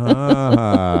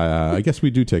 I guess we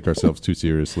do take ourselves too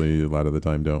seriously a lot of the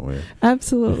time, don't we?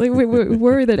 Absolutely. We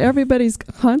worry that everybody's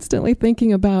constantly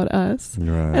thinking about us.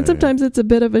 Right. And sometimes it's a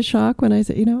bit of a shock when I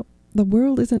say, the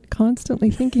world isn't constantly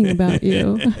thinking about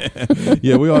you.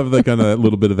 Yeah, we all have that kind of that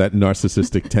little bit of that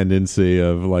narcissistic tendency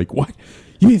of like, what?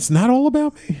 You mean it's not all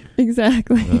about me?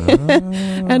 Exactly.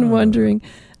 And wondering.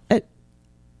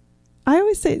 I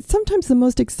always say sometimes the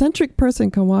most eccentric person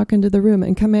can walk into the room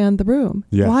and command the room.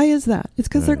 Yeah. Why is that? It's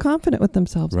because they're confident with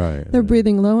themselves. Right. They're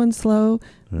breathing low and slow.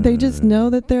 They just know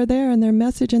that they're there and their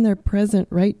message, and they're present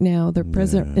right now. They're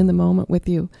present in the moment with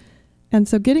you. And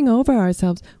so getting over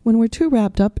ourselves, when we're too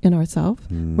wrapped up in ourselves,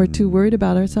 we're too worried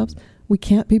about ourselves, we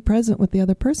can't be present with the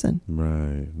other person.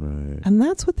 Right. And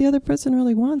that's what the other person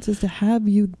really wants, is to have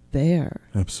you there.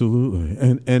 Absolutely.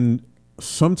 And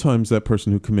sometimes that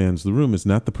person who commands the room is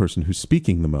not the person who's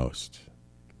speaking the most.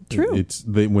 True.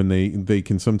 When they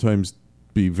can sometimes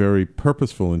be very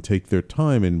purposeful and take their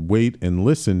time and wait and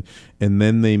listen, and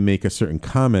then they make a certain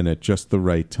comment at just the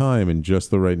right time and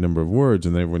just the right number of words,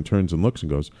 and then everyone turns and looks and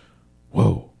goes,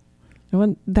 whoa.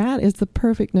 Well, that is the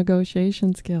perfect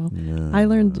negotiation skill. Yeah. I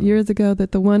learned years ago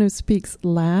that the one who speaks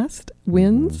last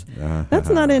wins. That's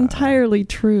not entirely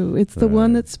true. It's the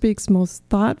one that speaks most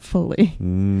thoughtfully.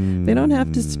 They don't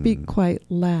have to speak quite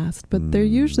last, but they're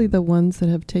usually the ones that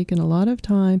have taken a lot of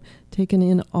time, taken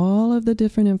in all of the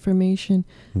different information,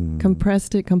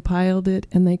 compressed it, compiled it,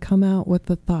 and they come out with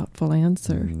the thoughtful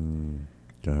answer.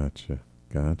 Gotcha.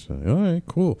 All right,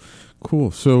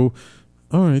 cool. So,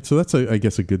 all right, so that's, I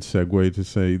guess, a good segue to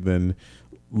say then,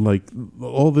 like,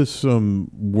 all this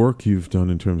work you've done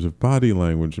in terms of body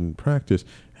language and practice,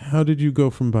 how did you go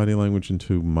from body language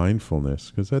into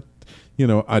mindfulness? Because that,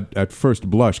 at first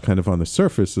blush, kind of on the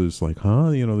surface, is like,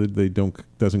 they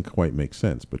doesn't quite make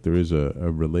sense, but there is a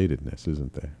relatedness,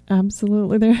 isn't there?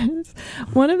 Absolutely, there is.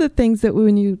 One of the things that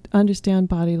when you understand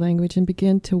body language and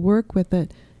begin to work with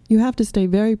it, you have to stay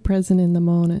very present in the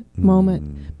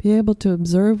moment, be able to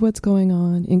observe what's going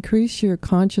on, increase your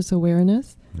conscious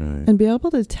awareness, and be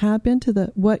able to tap into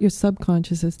what your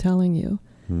subconscious is telling you.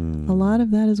 A lot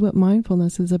of that is what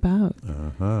mindfulness is about.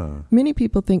 Many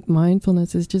people think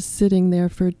mindfulness is just sitting there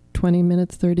for 20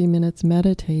 minutes, 30 minutes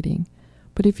meditating.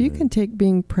 But if you can take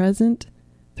being present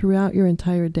throughout your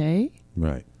entire day,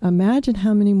 imagine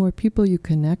how many more people you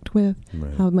connect with,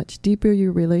 how much deeper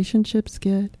your relationships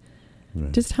get.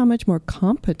 Just how much more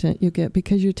competent you get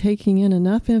because you're taking in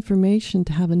enough information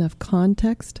to have enough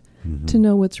context to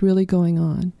know what's really going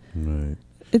on.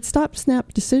 it stopped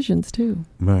snap decisions too.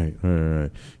 Right.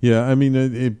 Yeah, I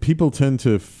mean, people tend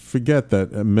to forget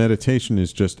that meditation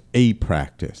is just a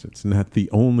practice. It's not the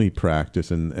only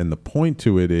practice, and the point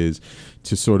to it is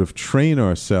to sort of train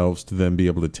ourselves to then be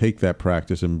able to take that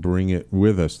practice and bring it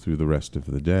with us through the rest of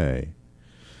the day.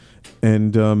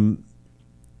 And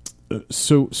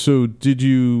so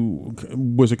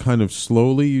was it kind of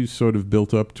slowly you sort of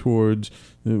built up towards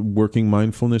working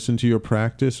mindfulness into your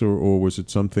practice, or was it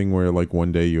something where like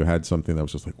one day you had something that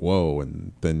was just like, whoa,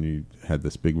 and then you had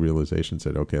this big realization,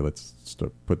 said, okay, let's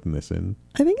start putting this in?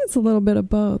 I think it's a little bit of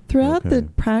both. Throughout the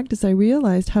practice, I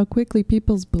realized how quickly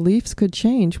people's beliefs could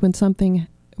change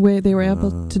where they were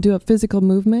able to do a physical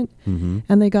movement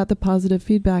and they got the positive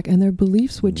feedback, and their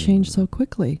beliefs would change so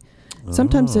quickly.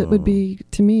 Sometimes it would be,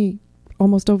 to me,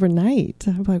 almost overnight.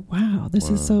 I'm like, wow, this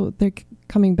is so, they're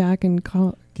coming back and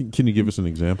Can you give us an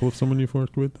example of someone you've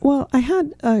worked with? Well, I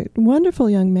had a wonderful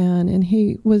young man, and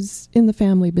he was in the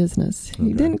family business.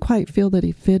 He didn't quite feel that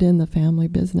he fit in the family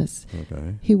business.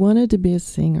 Okay. He wanted to be a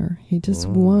singer. He just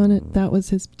wanted, that was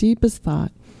his deepest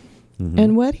thought.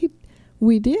 And what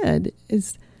we did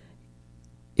is,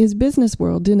 his business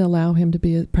world didn't allow him to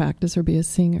be a practice or be a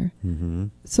singer.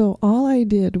 So all I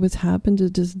did was happen to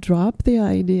just drop the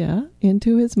idea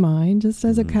into his mind, just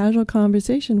as a casual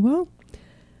conversation. Well,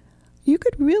 you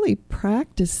could really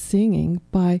practice singing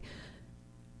by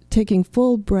taking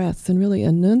full breaths and really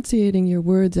enunciating your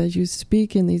words as you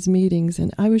speak in these meetings.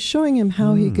 And I was showing him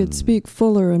how he could speak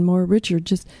fuller and more richer,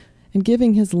 and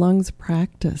giving his lungs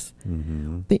practice.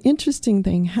 The interesting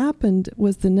thing happened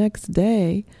was the next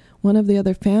day, one of the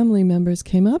other family members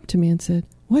came up to me and said,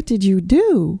 "What did you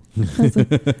do?" I was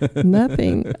like,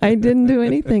 "Nothing. I didn't do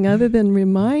anything other than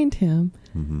remind him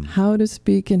how to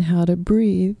speak and how to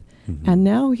breathe." And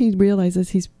now he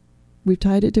realizes we've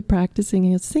tied it to practicing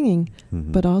his singing,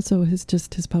 but also his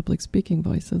public speaking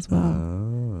voice as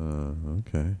well.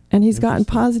 Okay. And he's gotten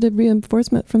positive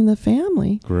reinforcement from the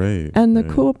family. Great. And the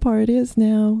cool part is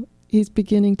now he's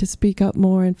beginning to speak up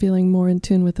more and feeling more in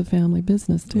tune with the family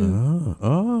business too.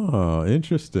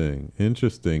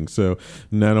 Interesting. So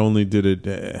not only did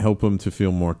it help him to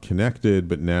feel more connected,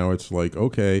 but now it's like,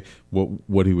 okay,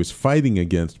 what he was fighting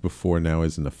against before now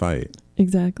isn't a fight.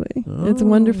 Exactly. It's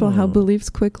wonderful how beliefs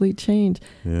quickly change.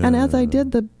 Yeah. And as I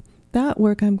did that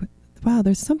work, wow,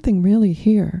 there's something really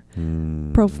here.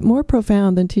 More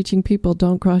profound than teaching people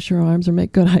don't cross your arms or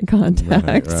make good eye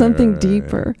contact. Something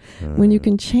deeper. When you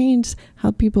can change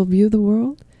how people view the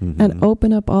world and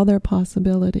open up all their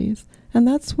possibilities. And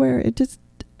that's where it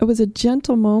was a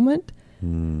gentle moment.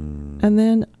 And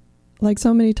then, like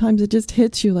so many times, it just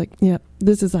hits you like, yeah,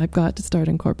 I've got to start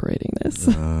incorporating this.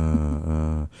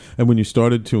 And when you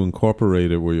started to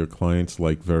incorporate it, were your clients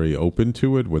like very open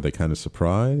to it? Were they kind of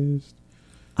surprised?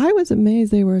 I was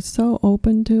amazed they were so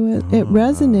open to it. It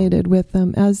resonated with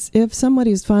them as if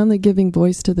somebody's finally giving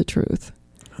voice to the truth.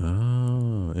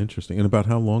 Oh, interesting. And about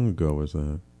how long ago was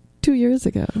that? 2 years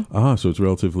ago. So it's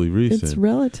relatively recent. It's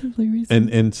relatively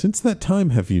recent. And since that time,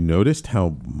 have you noticed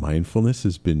how mindfulness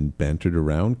has been bantered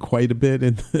around quite a bit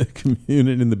in the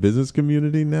community, in the business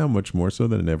community now, much more so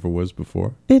than it ever was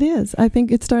before? It is. I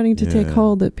think it's starting to take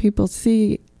hold that people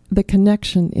see the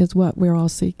connection is what we're all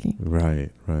seeking. Right.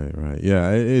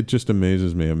 Yeah, it just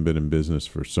amazes me. I've been in business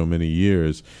for so many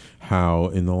years, how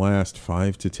in the last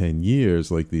 5 to 10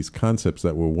 years, like these concepts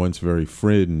that were once very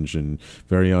fringe and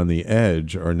very on the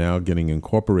edge are now getting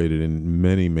incorporated in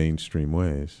many mainstream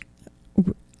ways.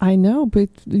 I know, but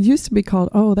it used to be called,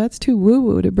 that's too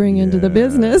woo-woo to bring into the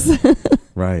business.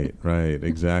 Right,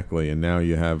 exactly. And now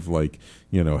you have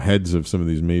heads of some of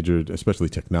these major, especially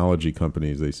technology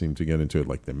companies, they seem to get into it,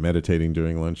 like they're meditating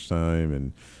during lunchtime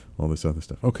and all this other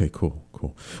stuff. Okay, cool.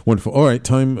 Wonderful. All right,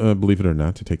 time, believe it or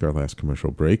not, to take our last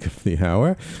commercial break of the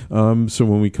hour. So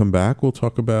when we come back, we'll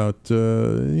talk about,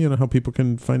 how people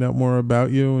can find out more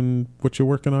about you and what you're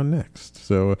working on next.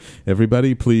 So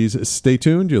everybody, please stay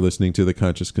tuned. You're listening to the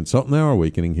Conscious Consultant Hour,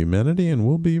 Awakening Humanity, and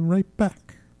we'll be right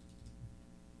back.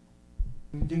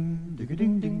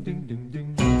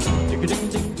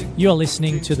 You're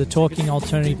listening to the Talking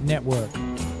Alternative Network.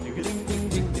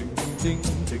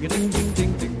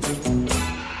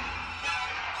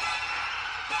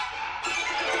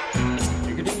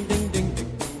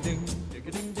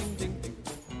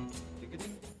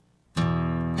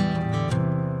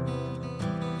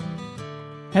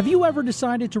 Have you ever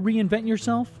decided to reinvent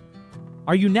yourself?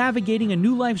 Are you navigating a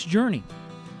new life's journey?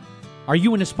 Are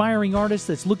you an aspiring artist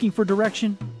that's looking for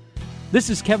direction? This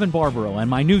is Kevin Barbaro, and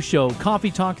my new show,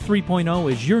 Coffee Talk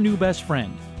 3.0, is your new best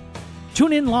friend.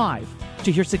 Tune in live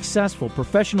to hear successful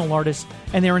professional artists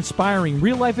and their inspiring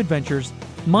real-life adventures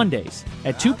Mondays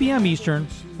at 2 p.m. Eastern,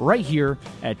 right here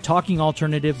at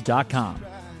TalkingAlternative.com.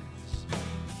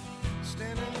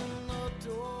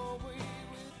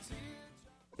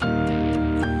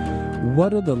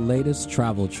 What are the latest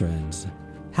travel trends?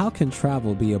 How can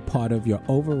travel be a part of your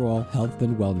overall health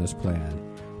and wellness plan?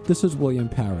 This is William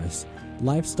Paris,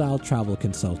 lifestyle travel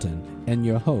consultant, and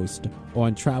your host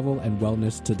on Travel and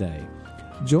Wellness Today.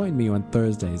 Join me on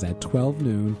Thursdays at 12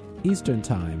 noon Eastern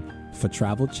Time for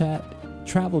travel chat,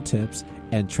 travel tips,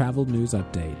 and travel news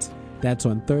updates. That's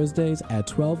on Thursdays at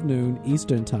 12 noon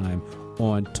Eastern Time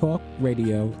on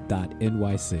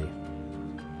talkradio.nyc.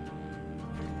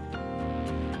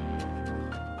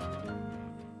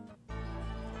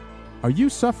 Are you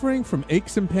suffering from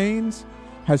aches and pains?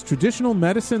 Has traditional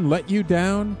medicine let you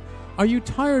down? Are you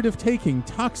tired of taking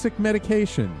toxic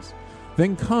medications?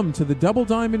 Then come to the Double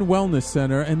Diamond Wellness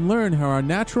Center and learn how our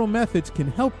natural methods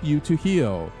can help you to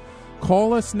heal.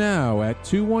 Call us now at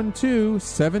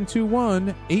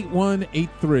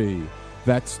 212-721-8183.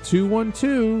 That's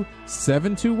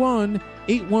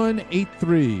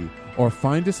 212-721-8183. Or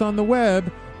find us on the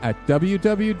web at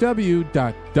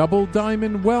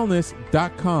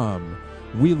www.doublediamondwellness.com.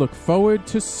 We look forward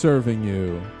to serving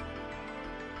you.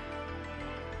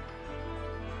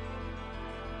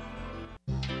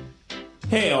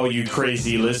 Hey, all you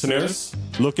crazy listeners.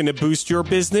 Looking to boost your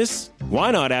business?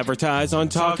 Why not advertise on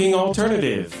Talking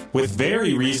Alternative with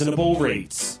very reasonable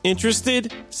rates?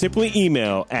 Interested? Simply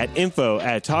email at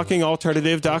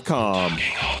info@talkingalternative.com.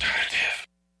 Talking Alternative.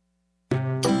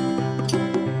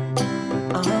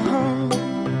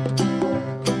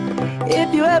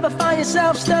 If you ever find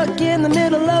yourself stuck in the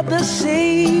middle of the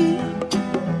sea,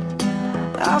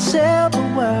 I'll sail the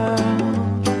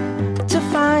world to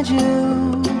find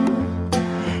you.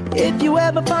 If you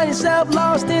ever find yourself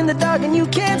lost in the dark and you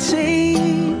can't see,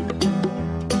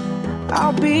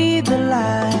 I'll be the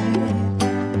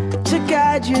light to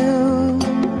guide you.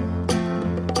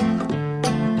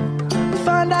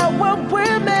 Find out what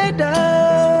we're made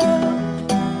of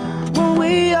when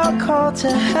we are called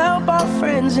to help our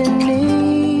friends in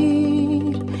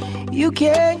need. You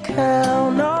can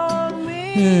count on me.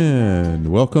 And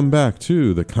welcome back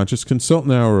to the Conscious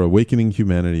Consultant Hour, Awakening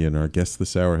Humanity. And our guest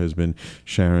this hour has been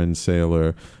Sharon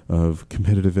Sayler of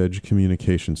Competitive Edge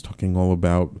Communications, talking all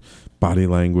about body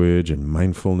language and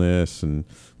mindfulness. And,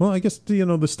 well, I guess,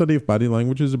 the study of body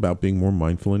language is about being more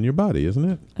mindful in your body, isn't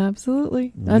it?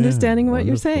 Absolutely. Yeah, Understanding what wonderful.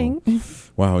 you're saying.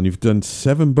 Wow, and you've done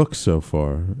 7 books so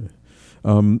far.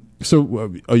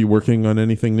 So are you working on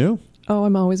anything new? Oh,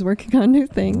 I'm always working on new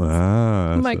things.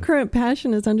 My So- current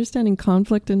passion is understanding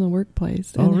conflict in the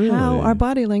workplace and really? how our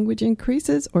body language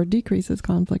increases or decreases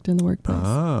conflict in the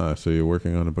workplace. So you're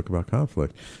working on a book about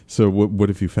conflict. So what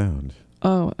have you found?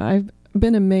 Oh, I've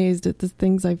been amazed at the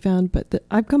things I've found, but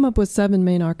I've come up with 7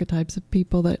 main archetypes of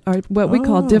people that are what we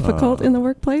call difficult in the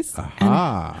workplace, and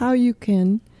how you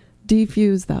can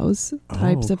defuse those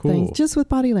types of things cool. just with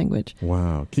body language.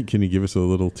 Wow. Can you give us a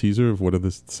little teaser of what are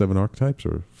the 7 archetypes,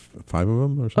 or 5 of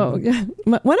them or Oh, something? yeah.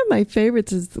 One of my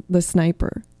favorites is the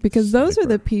sniper, because those are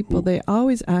the people, Ooh. they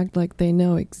always act like they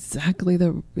know exactly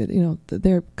they're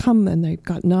come and they've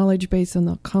got knowledge base and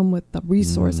they'll come with the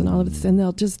resource and all of it. And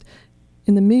they'll just,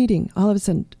 in the meeting, all of a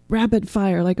sudden, rapid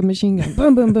fire like a machine gun,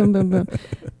 boom, boom, boom, boom, boom.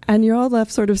 And you're all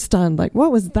left sort of stunned, like,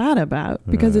 what was that about?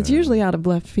 Because it's usually out of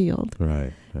left field.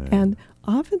 Right. And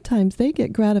oftentimes they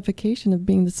get gratification of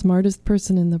being the smartest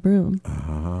person in the room.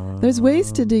 There's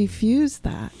ways to defuse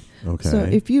that. Okay. So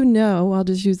if you know, I'll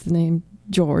just use the name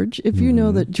George. If you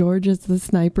know that George is the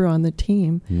sniper on the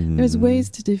team, there's ways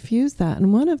to diffuse that.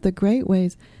 And one of the great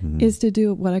ways is to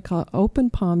do what I call open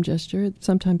palm gesture.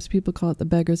 Sometimes people call it the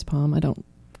beggar's palm. I don't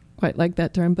quite like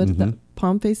that term, but the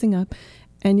palm facing up.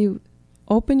 And you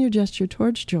open your gesture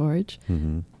towards George.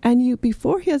 And you,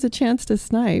 before he has a chance to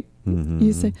snipe,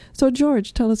 you say, so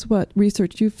George, tell us what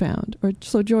research you found. Or,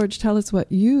 so George, tell us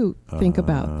what you think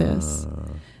about this.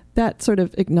 That sort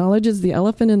of acknowledges the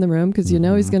elephant in the room, because you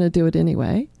know he's going to do it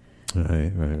anyway.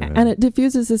 Right. And it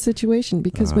diffuses the situation,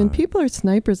 because when people are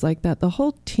snipers like that, the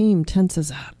whole team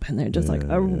tenses up and they're just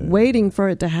waiting for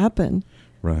it to happen.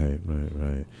 Right.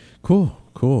 Cool.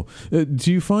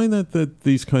 Do you find that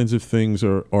these kinds of things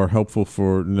are helpful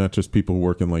for not just people who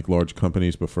work in like large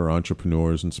companies, but for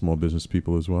entrepreneurs and small business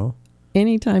people as well?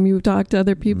 Anytime you talk to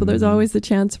other people, there's always the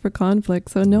chance for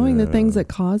conflict. So knowing the things that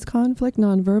cause conflict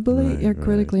non-verbally are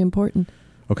critically important.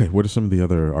 Okay, what are some of the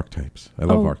other archetypes? I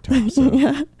love archetypes. So.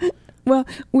 Yeah. Well,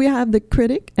 we have the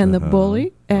critic and the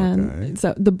bully. And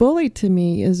so the bully to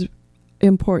me is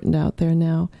important out there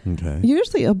now. Okay.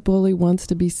 Usually a bully wants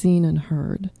to be seen and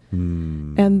heard.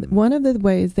 And one of the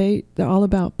ways they're all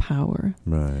about power.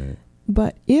 Right.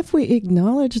 But if we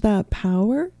acknowledge that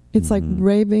power, it's like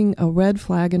waving a red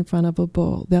flag in front of a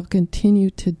bull. They'll continue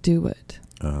to do it.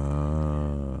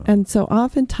 And so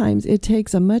oftentimes it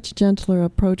takes a much gentler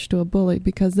approach to a bully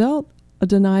because they'll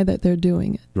deny that they're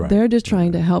doing it. Right. They're just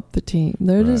trying to help the team.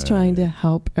 They're just trying to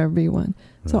help everyone.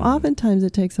 So oftentimes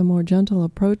it takes a more gentle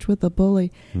approach with a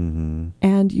bully.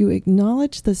 And you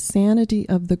acknowledge the sanity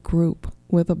of the group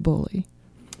with a bully.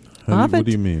 What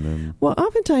do you mean? Well,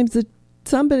 oftentimes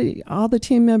all the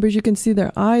team members, you can see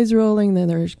their eyes rolling, then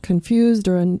they're confused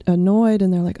or annoyed,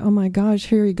 and they're like, oh my gosh,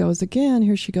 here he goes again,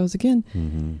 here she goes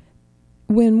again.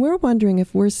 When we're wondering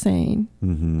if we're sane,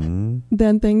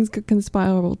 then things can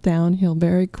spiral downhill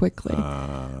very quickly.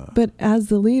 But as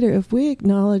the leader, if we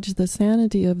acknowledge the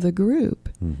sanity of the group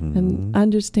and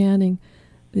understanding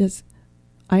this,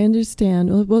 I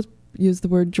understand, we'll use the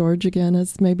word George again,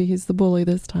 as maybe he's the bully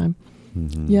this time.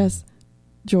 Yes,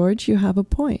 George, you have a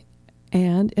point.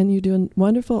 And you do a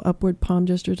wonderful upward palm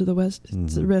gesture to the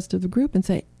rest of the group and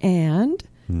say, and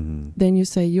then you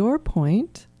say your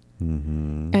point,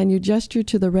 and you gesture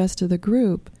to the rest of the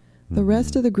group. The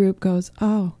rest of the group goes,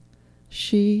 oh,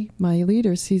 my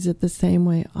leader, sees it the same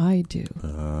way I do.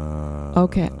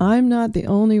 Okay, I'm not the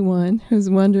only one who's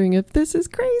wondering if this is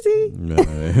crazy.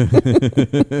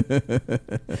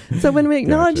 So when we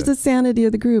acknowledge the sanity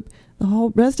of the group, the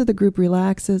whole rest of the group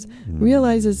relaxes,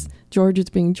 realizes George is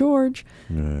being George.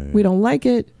 We don't like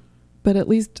it, but at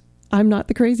least I'm not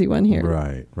the crazy one here.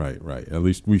 Right. At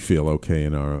least we feel okay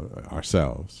in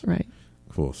ourselves. Right.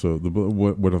 Cool. So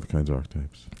what other kinds of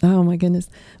archetypes? Oh my goodness.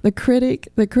 The critic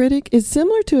is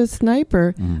similar to a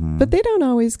sniper, but they don't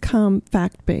always come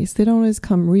fact-based. They don't always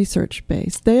come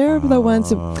research-based. They're the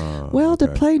ones who, to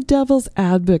play devil's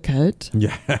advocate.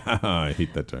 Yeah, I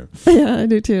hate that term. Yeah, I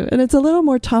do too. And it's a little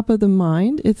more top of the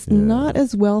mind. It's not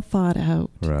as well thought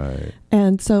out. Right.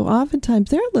 And so oftentimes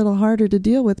they're a little harder to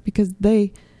deal with because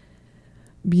they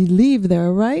believe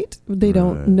they're right. They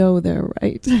don't know they're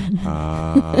right.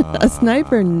 A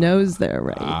sniper knows they're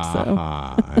right. So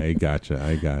I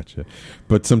gotcha.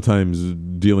 But sometimes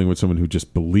dealing with someone who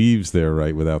just believes they're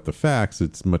right without the facts,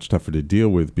 it's much tougher to deal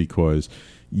with because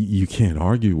you can't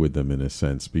argue with them in a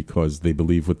sense because they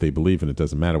believe what they believe and it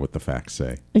doesn't matter what the facts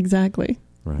say. Exactly.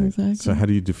 Right. Exactly. So how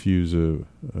do you diffuse a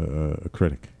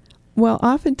critic? Well,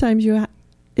 oftentimes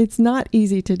it's not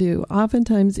easy to do.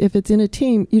 Oftentimes, if it's in a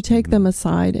team, you take them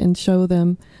aside and show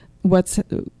them what's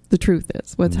the truth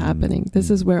is, what's happening. This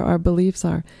is where our beliefs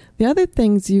are. The other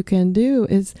things you can do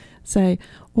is say,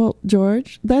 well,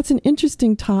 George, that's an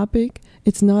interesting topic.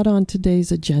 It's not on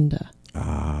today's agenda.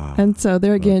 And so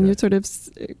there again, you're sort of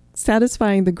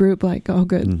satisfying the group like, oh,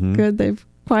 good. They've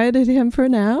quieted him for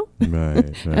now.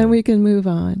 Right. And we can move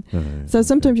on. So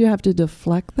sometimes you have to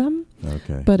deflect them.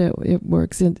 Okay. But it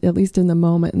works, at least in the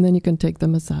moment, and then you can take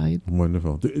them aside.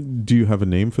 Wonderful. Do you have a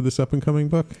name for this up-and-coming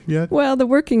book yet? Well, the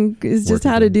working is just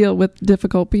how to deal with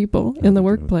difficult people in the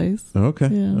workplace. Okay.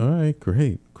 Yeah. All right.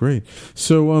 Great.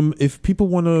 So if people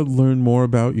want to learn more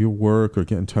about your work or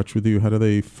get in touch with you, how do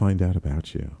they find out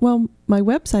about you? Well, my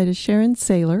website is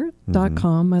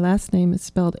SharonSayler.com. My last name is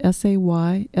spelled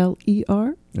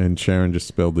Sayler. And Sharon just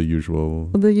spelled the usual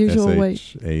way.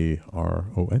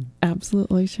 Sharon.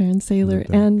 Absolutely, Sharon Sayler.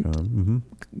 And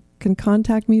can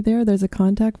contact me there. There's a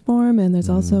contact form, and there's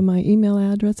also my email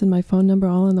address and my phone number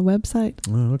all on the website.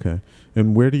 Oh, okay.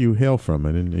 And where do you hail from?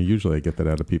 Usually I get that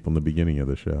out of people in the beginning of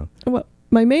the show. Well,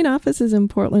 my main office is in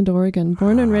Portland, Oregon.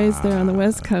 Born and raised there on the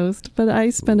West Coast, but I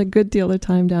spend a good deal of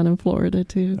time down in Florida,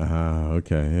 too.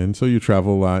 Okay. And so you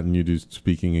travel a lot and you do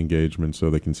speaking engagements so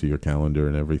they can see your calendar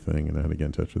and everything and how to get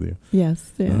in touch with you.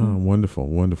 Yes. Yeah. Oh, wonderful.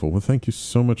 Well, thank you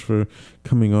so much for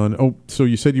coming on. Oh, so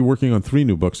you said you're working on 3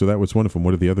 new books, so that was wonderful.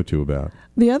 What are the other 2 about?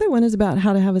 The other one is about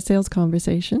how to have a sales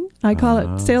conversation. I call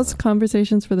it Sales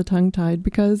Conversations for the Tongue-Tied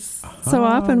because so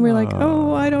often we're like,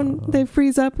 they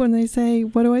freeze up when they say,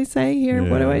 what do I say here?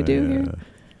 What do I do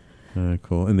here?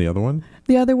 Cool. And the other one?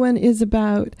 The other one is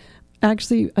about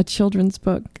actually a children's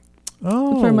book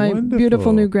for my wonderful.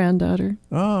 Beautiful new granddaughter.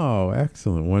 Oh,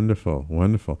 excellent.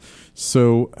 Wonderful.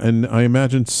 So, and I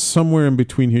imagine somewhere in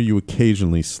between here you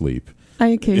occasionally sleep. I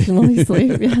occasionally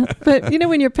sleep, yeah. But,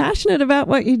 when you're passionate about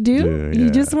what you do, you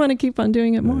just want to keep on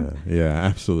doing it more. Yeah,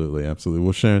 absolutely.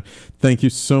 Well, Sharon, thank you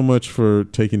so much for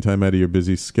taking time out of your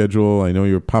busy schedule. I know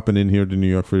you're popping in here to New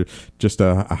York for just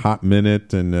a hot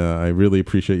minute, and I really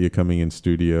appreciate you coming in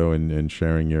studio and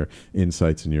sharing your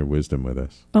insights and your wisdom with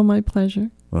us. Oh, my pleasure.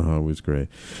 It was great.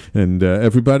 And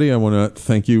everybody, I want to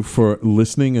thank you for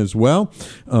listening as well.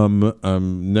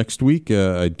 Next week,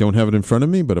 I don't have it in front of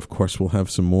me, but of course we'll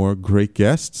have some more great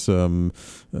guests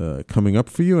coming up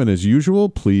for you. And as usual,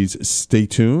 please stay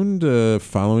tuned.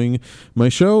 Following my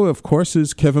show, of course,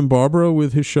 is Kevin Barbaro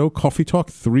with his show Coffee Talk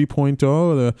 3.0,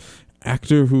 the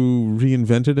actor who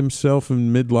reinvented himself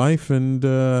in midlife and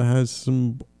has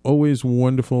some always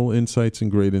wonderful insights and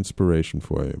great inspiration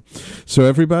for you. So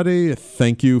everybody,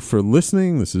 thank you for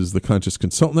listening. This is the Conscious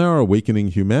Consultant Hour, Awakening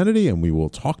Humanity, and we will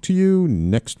talk to you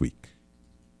next week.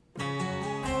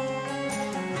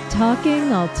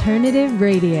 Talking Alternative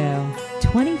Radio,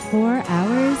 24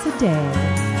 hours a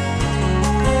day.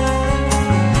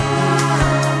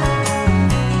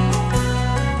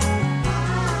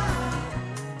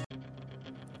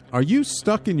 Are you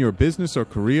stuck in your business or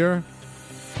career?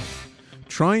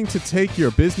 Trying to take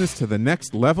your business to the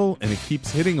next level and it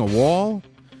keeps hitting a wall?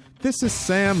 This is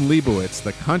Sam Leibowitz,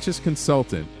 the Conscious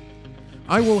Consultant.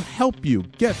 I will help you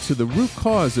get to the root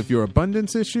cause of your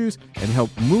abundance issues and help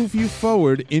move you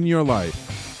forward in your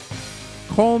life.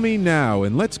 Call me now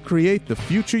and let's create the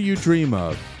future you dream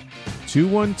of.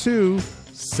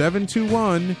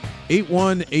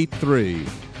 212-721-8183.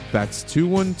 That's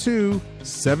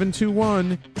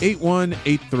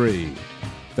 212-721-8183.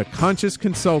 The Conscious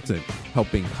Consultant,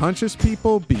 helping conscious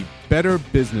people be better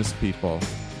business people.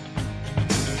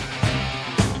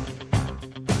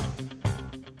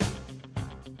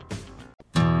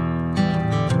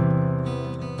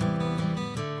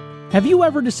 Have you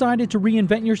ever decided to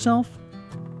reinvent yourself?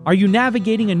 Are you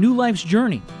navigating a new life's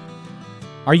journey?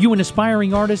 Are you an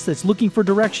aspiring artist that's looking for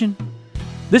direction?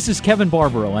 This is Kevin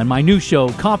Barbaro, and my new show,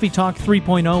 Coffee Talk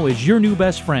 3.0, is your new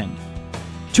best friend.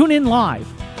 Tune in live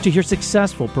to hear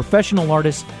successful professional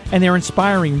artists and their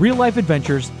inspiring real-life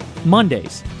adventures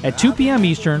Mondays at 2 p.m.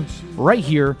 Eastern, right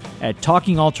here at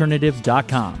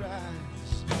TalkingAlternative.com.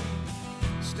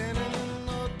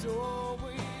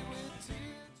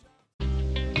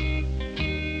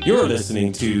 You're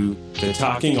listening to the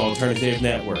Talking Alternative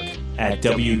Network at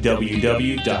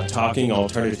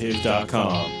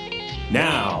www.talkingalternative.com.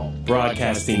 Now,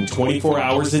 broadcasting 24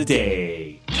 hours a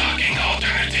day. Talking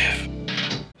Alternative.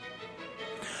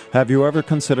 Have you ever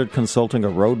considered consulting a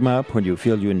roadmap when you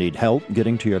feel you need help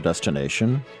getting to your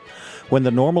destination? When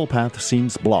the normal path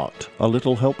seems blocked, a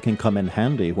little help can come in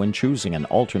handy when choosing an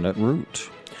alternate route.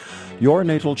 Your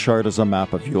natal chart is a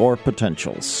map of your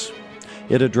potentials.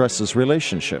 It addresses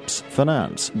relationships,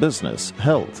 finance, business,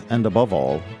 health, and above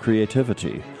all,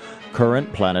 creativity.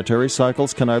 Current planetary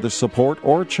cycles can either support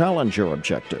or challenge your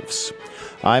objectives.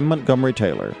 I'm Montgomery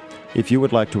Taylor. If you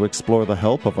would like to explore the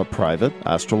help of a private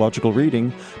astrological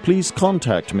reading, please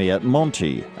contact me at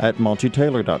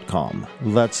monty@montytaylor.com.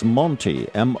 That's Monty,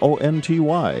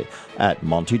 M-O-N-T-Y, at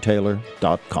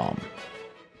montytaylor.com.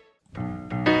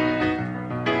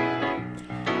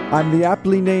 I'm the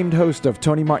aptly named host of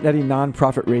Tony Martignetti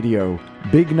Nonprofit Radio,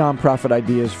 big nonprofit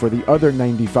ideas for the other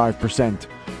 95%.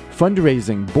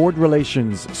 Fundraising, board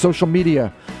relations, social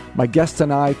media. My guests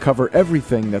and I cover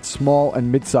everything that small and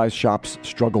mid-sized shops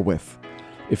struggle with.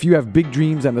 If you have big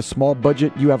dreams and a small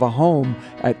budget, you have a home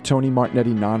at Tony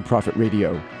Martignetti Nonprofit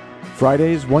Radio.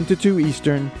 Fridays 1 to 2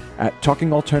 Eastern at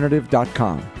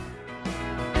TalkingAlternative.com.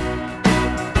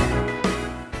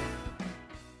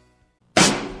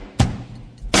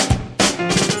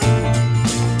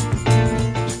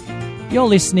 You're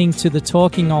listening to the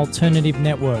Talking Alternative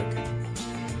Network.